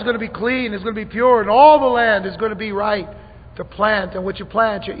 All that's going to be clean, it's going to be pure, and all the land is going to be right to plant. And what you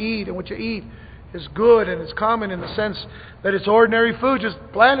plant, you eat, and what you eat is good, and it's common in the sense that it's ordinary food. Just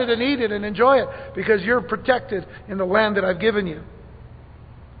plant it and eat it and enjoy it, because you're protected in the land that I've given you.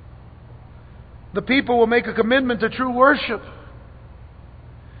 The people will make a commitment to true worship.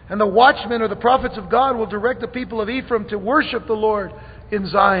 And the watchmen or the prophets of God will direct the people of Ephraim to worship the Lord in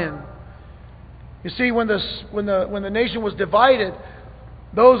Zion. You see, when the nation was divided,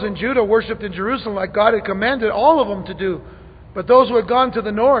 those in Judah worshipped in Jerusalem like God had commanded all of them to do. But those who had gone to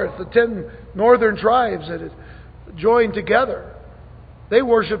the north, the 10 northern tribes that had joined together, they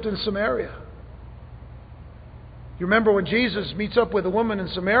worshipped in Samaria. You remember when Jesus meets up with a woman in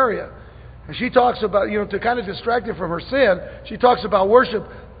Samaria, and she talks about, to kind of distract her from her sin, she talks about worship.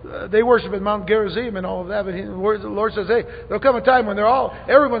 They worship at Mount Gerizim and all of that, but the Lord says, hey, there'll come a time when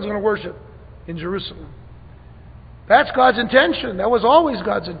everyone's going to worship in Jerusalem. That's God's intention. That was always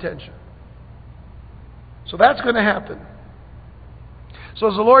God's intention. So that's going to happen. So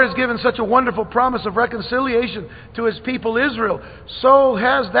as the Lord has given such a wonderful promise of reconciliation to His people Israel, so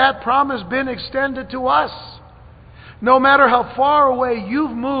has that promise been extended to us. No matter how far away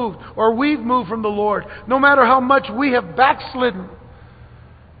you've moved or we've moved from the Lord, no matter how much we have backslidden.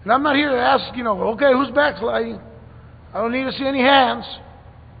 And I'm not here to ask, okay, who's backsliding? I don't need to see any hands.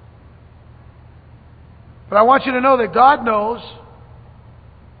 But I want you to know that God knows,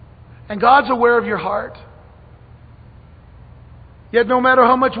 and God's aware of your heart. Yet no matter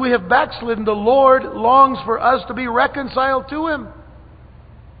how much we have backslidden, the Lord longs for us to be reconciled to Him.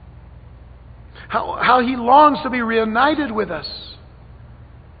 How He longs to be reunited with us.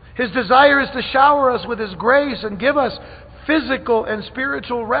 His desire is to shower us with His grace and give us physical and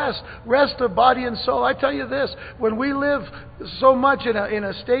spiritual rest of body and soul. I tell you this, when we live so much in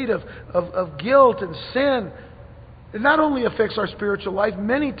a state of guilt and sin, it not only affects our spiritual life,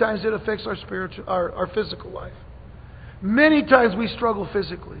 many times it affects our physical life. Many times we struggle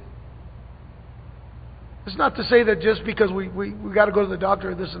physically. It's not to say that just because we got to go to the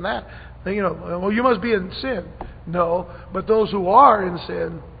doctor or this and that, well, you must be in sin. No, but those who are in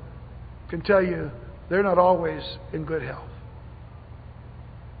sin can tell you they're not always in good health.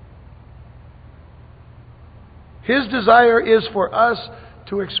 His desire is for us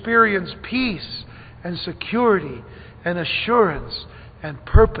to experience peace and security and assurance and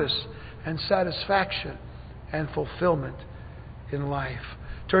purpose and satisfaction and fulfillment in life.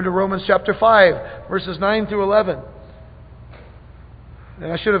 Turn to Romans chapter 5, verses 9 through 11.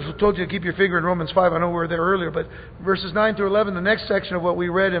 And I should have told you to keep your finger in Romans 5. I know we were there earlier, but verses 9 through 11, the next section of what we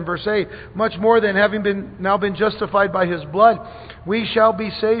read in verse 8. Much more than having now been justified by His blood, we shall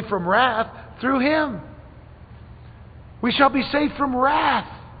be saved from wrath through Him. We shall be saved from wrath.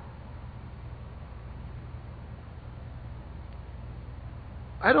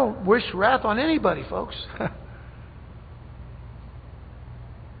 I don't wish wrath on anybody, folks.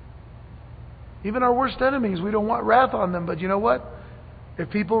 Even our worst enemies, we don't want wrath on them. But you know what? If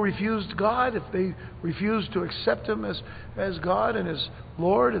people refused God, if they refuse to accept Him as God and as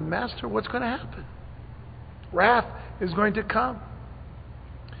Lord and Master, what's going to happen? Wrath is going to come.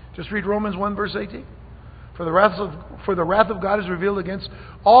 Just read Romans 1 verse 18. For the wrath of God is revealed against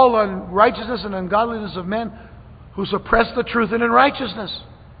all unrighteousness and ungodliness of men who suppress the truth in unrighteousness.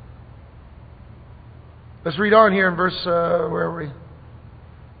 Let's read on here in verse, where are we?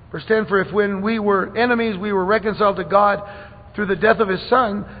 Verse 10, for if when we were enemies we were reconciled to God through the death of His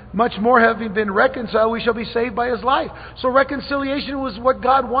Son, much more having been reconciled, we shall be saved by His life. So reconciliation was what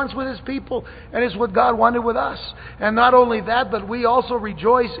God wants with His people, and it's what God wanted with us. And not only that, but we also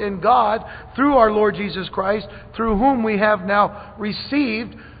rejoice in God through our Lord Jesus Christ, through whom we have now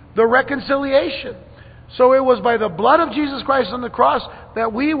received the reconciliation. So it was by the blood of Jesus Christ on the cross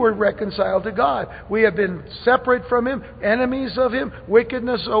that we were reconciled to God. We have been separate from Him, enemies of Him,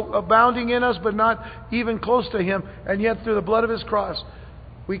 wickedness abounding in us, but not even close to Him. And yet through the blood of His cross,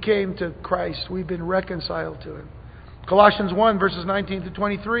 we came to Christ. We've been reconciled to Him. Colossians 1, verses 19 to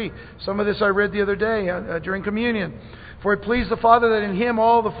 23. Some of this I read the other day during communion. For it pleased the Father that in Him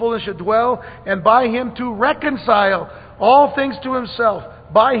all the fullness should dwell, and by Him to reconcile all things to Himself,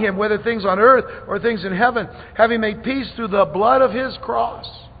 by Him, whether things on earth or things in heaven, having made peace through the blood of His cross.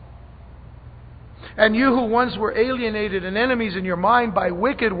 And you who once were alienated and enemies in your mind by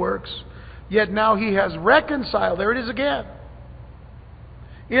wicked works, yet now He has reconciled, there it is again,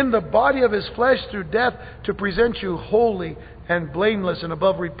 in the body of His flesh through death, to present you holy and blameless and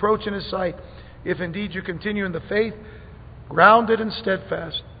above reproach in His sight, if indeed you continue in the faith, grounded and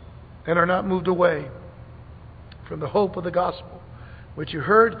steadfast, and are not moved away from the hope of the gospel, which you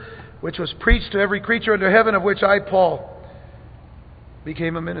heard, which was preached to every creature under heaven, of which I, Paul,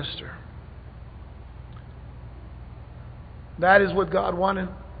 became a minister. That is what God wanted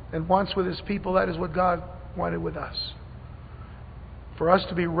and wants with His people. That is what God wanted with us. For us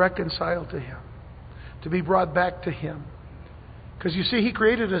to be reconciled to Him, to be brought back to Him. Because you see, He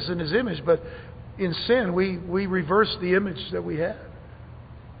created us in His image, but in sin we reverse the image that we had.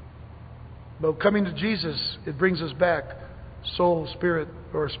 But coming to Jesus, it brings us back soul, spirit,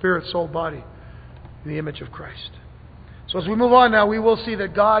 or spirit, soul, body, in the image of Christ. So as we move on now, we will see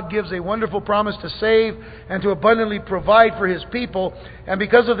that God gives a wonderful promise to save and to abundantly provide for His people. And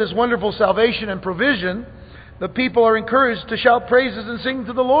because of this wonderful salvation and provision, the people are encouraged to shout praises and sing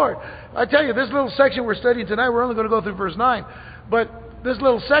to the Lord. I tell you, this little section we're studying tonight, we're only going to go through verse 9. But this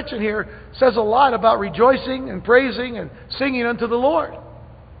little section here says a lot about rejoicing and praising and singing unto the Lord.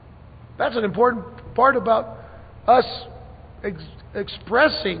 That's an important part about us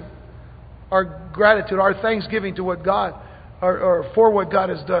expressing our gratitude, our thanksgiving to what God, or for what God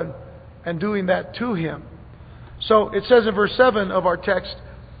has done, and doing that to Him. So it says in verse 7 of our text,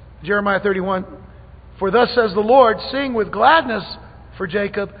 Jeremiah 31, for thus says the Lord, sing with gladness for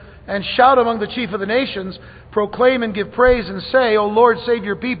Jacob, and shout among the chief of the nations, proclaim and give praise, and say, O Lord, save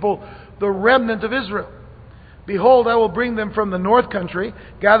your people, the remnant of Israel. Behold, I will bring them from the north country,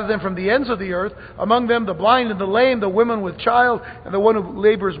 gather them from the ends of the earth, among them the blind and the lame, the women with child, and the one who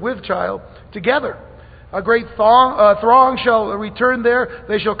labors with child, together. A great throng shall return there.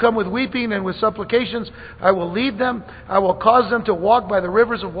 They shall come with weeping and with supplications. I will lead them. I will cause them to walk by the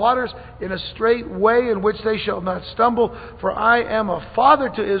rivers of waters in a straight way in which they shall not stumble. For I am a father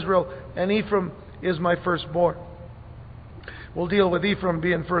to Israel, and Ephraim is my firstborn. We'll deal with Ephraim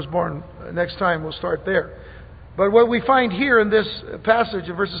being firstborn next time. We'll start there. But what we find here in this passage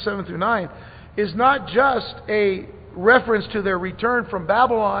of verses 7 through 9 is not just a reference to their return from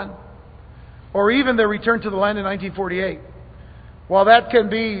Babylon or even their return to the land in 1948. While that can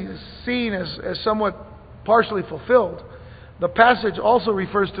be seen as somewhat partially fulfilled, the passage also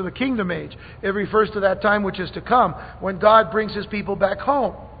refers to the kingdom age. It refers to that time which is to come when God brings His people back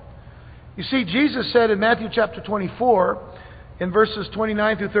home. You see, Jesus said in Matthew chapter 24, in verses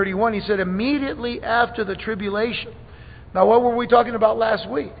 29 through 31, He said, immediately after the tribulation. Now, what were we talking about last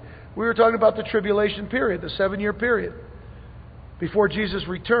week? We were talking about the tribulation period, the 7-year period, before Jesus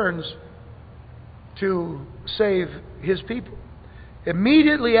returns to save His people.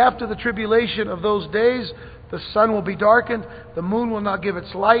 Immediately after the tribulation of those days, the sun will be darkened, the moon will not give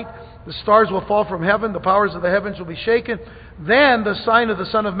its light, the stars will fall from heaven, the powers of the heavens will be shaken. Then the sign of the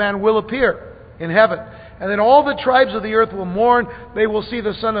Son of Man will appear in heaven. And then all the tribes of the earth will mourn. They will see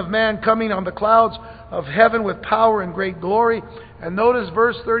the Son of Man coming on the clouds of heaven with power and great glory. And notice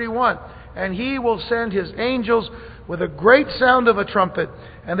verse 31. And He will send His angels with a great sound of a trumpet,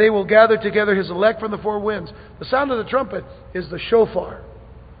 and they will gather together His elect from the four winds. The sound of the trumpet is the shofar.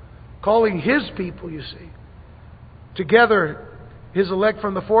 calling His people, you see, together, His elect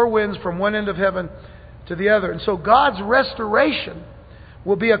from the four winds, from one end of heaven to the other. And so God's restoration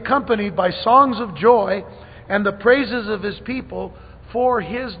will be accompanied by songs of joy and the praises of His people for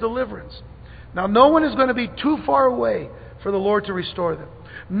His deliverance. Now, no one is going to be too far away for the Lord to restore them.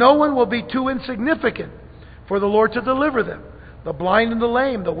 No one will be too insignificant for the Lord to deliver them. The blind and the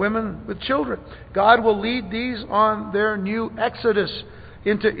lame, the women with children. God will lead these on their new exodus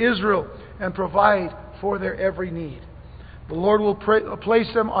into Israel and provide for their every need. The Lord will place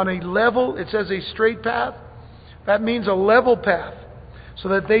them on a level, it says a straight path. That means a level path, so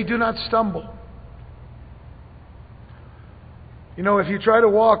that they do not stumble. You know, if you try to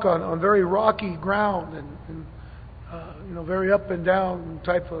walk on very rocky ground and very up and down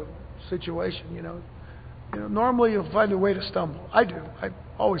type of situation, normally you'll find a way to stumble. I do. I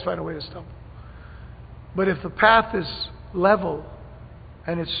always find a way to stumble. But if the path is level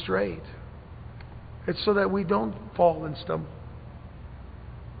and it's straight, it's so that we don't fall and stumble.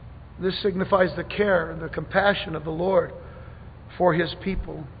 This signifies the care and the compassion of the Lord for His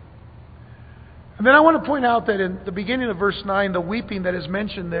people. And then I want to point out that in the beginning of verse 9, the weeping that is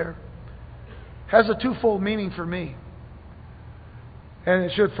mentioned there has a twofold meaning for me. And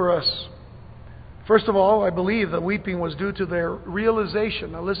it should for us. First of all, I believe the weeping was due to their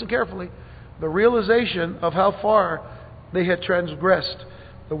realization. Now listen carefully. The realization of how far they had transgressed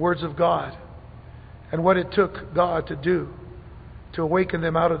the words of God and what it took God to do to awaken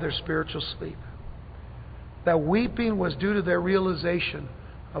them out of their spiritual sleep. That weeping was due to their realization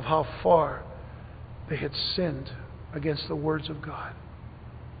of how far they had sinned against the words of God.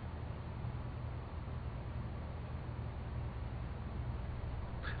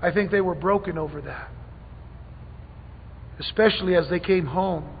 I think they were broken over that. Especially as they came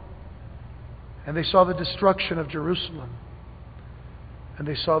home and they saw the destruction of Jerusalem and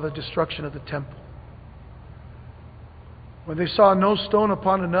they saw the destruction of the temple. When they saw no stone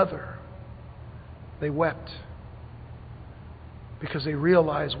upon another, they wept because they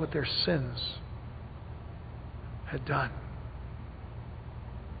realized what their sins had done.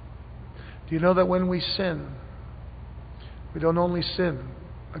 Do you know that when we sin, we don't only sin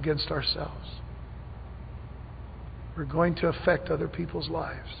against ourselves. We're going to affect other people's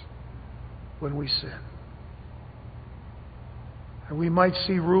lives when we sin. And we might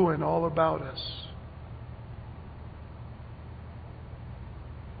see ruin all about us.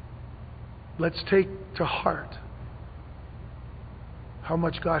 Let's take to heart how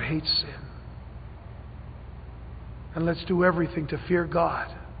much God hates sin. And let's do everything to fear God,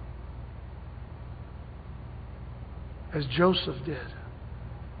 as Joseph did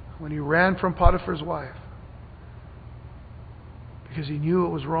when he ran from Potiphar's wife because he knew it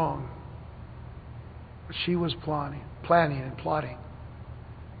was wrong. But she was planning and plotting.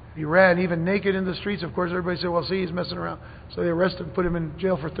 He ran even naked in the streets. Of course, everybody said, well, see, he's messing around. So they arrested and put him in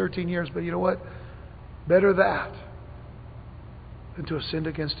jail for 13 years. But you know what? Better that than to have sinned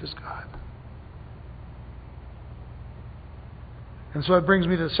against his God. And so it brings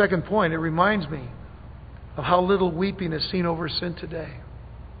me to the second point. It reminds me of how little weeping is seen over sin today.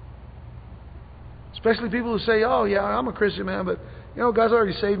 Especially people who say, oh, yeah, I'm a Christian man, but, God's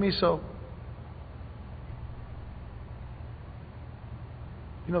already saved me, so.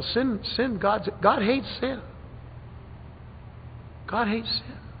 Sin, God hates sin. God hates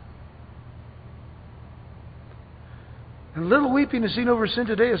sin. And little weeping is seen over sin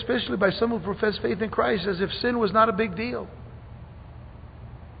today, especially by some who profess faith in Christ, as if sin was not a big deal.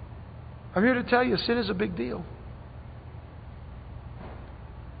 I'm here to tell you, sin is a big deal.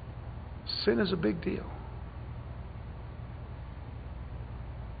 Sin is a big deal.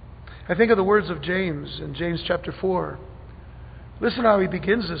 I think of the words of James in James chapter 4. Listen how he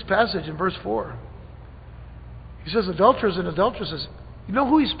begins this passage in verse 4. He says, adulterers and adulteresses. You know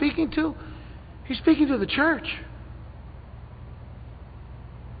who he's speaking to? He's speaking to the church.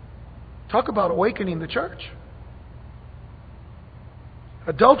 Talk about awakening the church.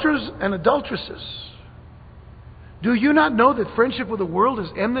 Adulterers and adulteresses. Do you not know that friendship with the world is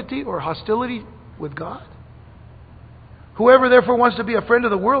enmity or hostility with God? Whoever therefore wants to be a friend of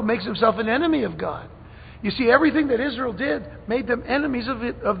the world makes himself an enemy of God. You see, everything that Israel did made them enemies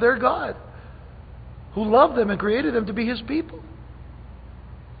of their God, who loved them and created them to be His people.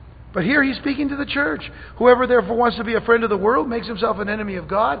 But here he's speaking to the church. Whoever therefore wants to be a friend of the world makes himself an enemy of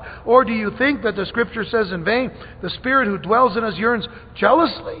God. Or do you think that the Scripture says in vain, the Spirit who dwells in us yearns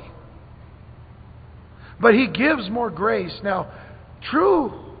jealously? But He gives more grace. Now,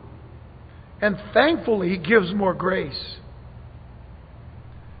 true and thankfully He gives more grace.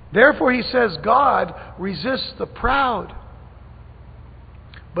 Therefore He says, God resists the proud,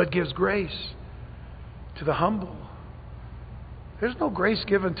 but gives grace to the humble. There's no grace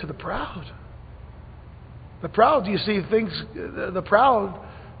given to the proud. The proud, you see, the proud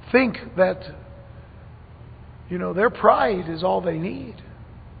think that, their pride is all they need.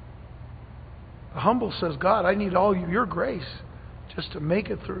 The humble says, God, I need all your grace just to make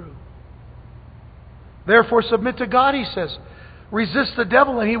it through. Therefore, submit to God, he says. Resist the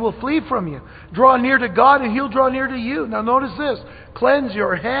devil and he will flee from you. Draw near to God and he'll draw near to you. Now notice this. Cleanse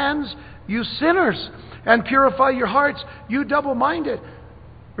your hands, you sinners, and purify your hearts, you double-minded.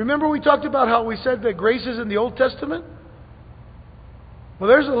 Remember we talked about how we said that grace is in the Old Testament? Well,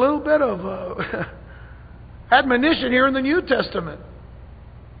 there's a little bit of admonition here in the New Testament.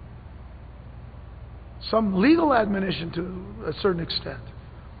 Some legal admonition to a certain extent.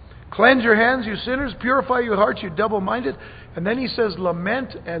 Cleanse your hands, you sinners. Purify your hearts, you double-minded. And then he says,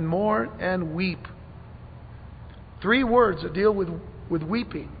 lament and mourn and weep. 3 words that deal with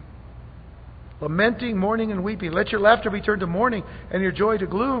weeping. Lamenting, mourning, and weeping. Let your laughter be turned to mourning and your joy to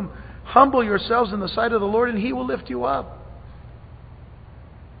gloom. Humble yourselves in the sight of the Lord and he will lift you up.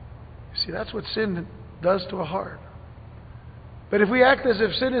 You see, that's what sin does to a heart. But if we act as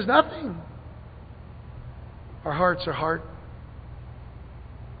if sin is nothing, our hearts are hard.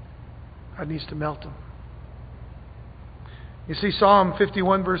 God needs to melt them. You see, Psalm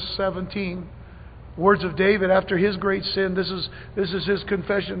 51 verse 17, words of David after his great sin. This is his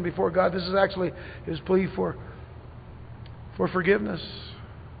confession before God. This is actually his plea for forgiveness.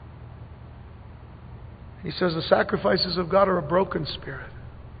 He says, the sacrifices of God are a broken spirit,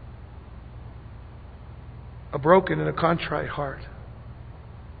 a broken and a contrite heart.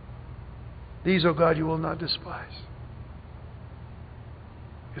 These, O God, you will not despise.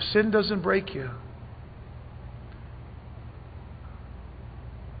 If sin doesn't break you,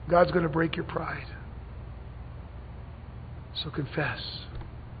 God's going to break your pride. So confess.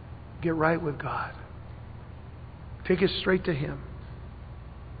 Get right with God. Take it straight to Him.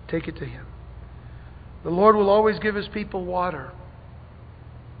 Take it to Him. The Lord will always give His people water.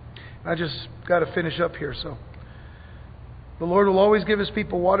 I just got to finish up here. So, the Lord will always give His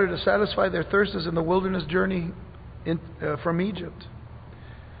people water to satisfy their thirst as in the wilderness journey from Egypt.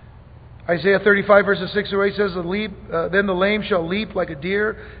 Isaiah 35 verses 6 through 8 says, then the lame shall leap like a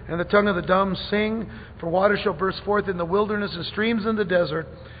deer, and the tongue of the dumb sing. For water shall burst forth in the wilderness, and streams in the desert.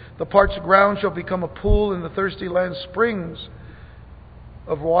 The parched ground shall become a pool, and the thirsty land springs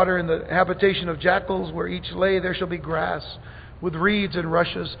of water. In the habitation of jackals, where each lay, there shall be grass, with reeds and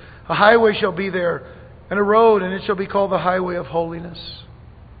rushes. A highway shall be there, and a road, and it shall be called the highway of holiness.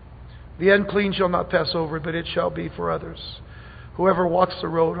 The unclean shall not pass over it, but it shall be for others. Whoever walks the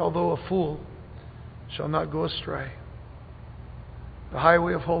road, although a fool, shall not go astray. The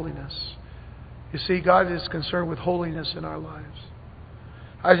highway of holiness. You see, God is concerned with holiness in our lives.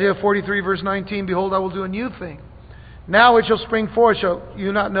 Isaiah 43 verse 19, behold, I will do a new thing. Now it shall spring forth. Shall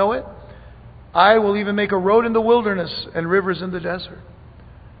you not know it? I will even make a road in the wilderness and rivers in the desert.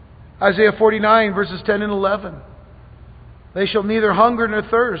 Isaiah 49 verses 10 and 11. They shall neither hunger nor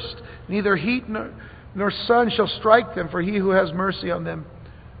thirst, neither heat nor sun shall strike them, for He who has mercy on them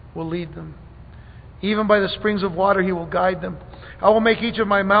will lead them. Even by the springs of water He will guide them. I will make each of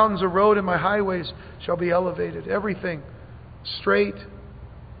my mountains a road, and my highways shall be elevated. Everything straight,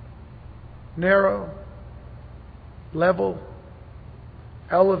 narrow, level,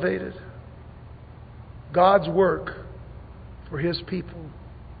 elevated. God's work for His people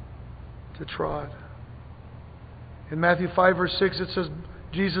to trod. In Matthew 5 verse 6 it says,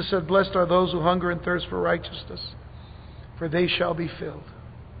 Jesus said, blessed are those who hunger and thirst for righteousness, for they shall be filled.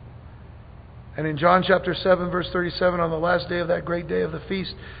 And in John chapter 7 verse 37, on the last day of that great day of the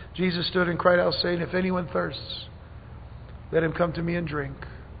feast, Jesus stood and cried out, saying, if anyone thirsts, let him come to me and drink.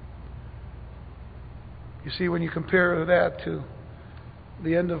 You see, when you compare that to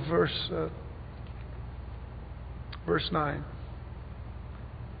the end of verse 9,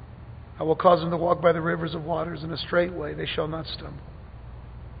 I will cause them to walk by the rivers of waters in a straight way. They shall not stumble.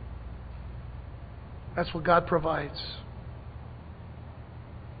 That's what God provides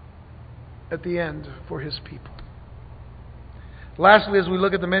at the end for His people. Lastly, as we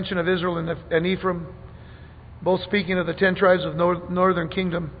look at the mention of Israel and Ephraim, both speaking of the 10 tribes of northern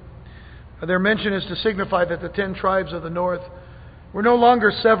kingdom, their mention is to signify that the 10 tribes of the north were no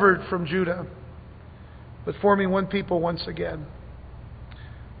longer severed from Judah, but forming one people once again.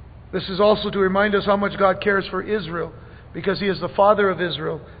 This is also to remind us how much God cares for Israel, because He is the father of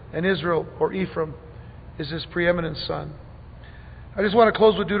Israel, and Israel, or Ephraim, is His preeminent son. I just want to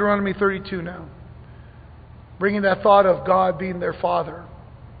close with Deuteronomy 32 now, bringing that thought of God being their father.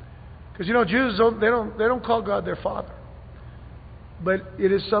 Because Jews they don't call God their father. But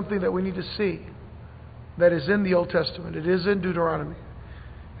it is something that we need to see that is in the Old Testament. It is in Deuteronomy.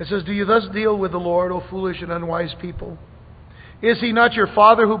 It says, "Do you thus deal with the Lord, O foolish and unwise people? Is He not your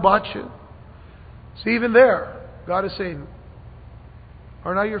Father who bought you?" See, even there, God is saying,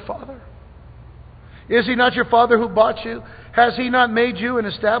 "Are not your Father? Is He not your Father who bought you? Has He not made you and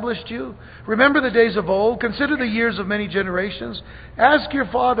established you? Remember the days of old. Consider the years of many generations. Ask your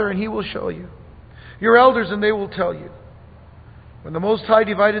Father, and He will show you. Your elders, and they will tell you. When the Most High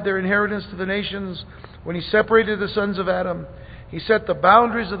divided their inheritance to the nations, when He separated the sons of Adam, He set the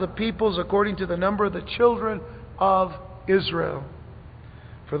boundaries of the peoples according to the number of the children of Israel.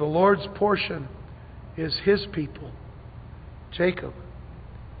 For the Lord's portion is His people. Jacob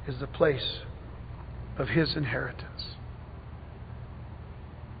is the place of His inheritance."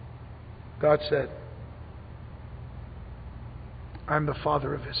 God said, "I'm the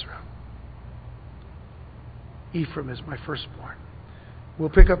Father of Israel. Ephraim is my firstborn." We'll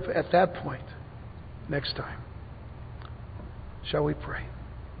pick up at that point next time. Shall we pray?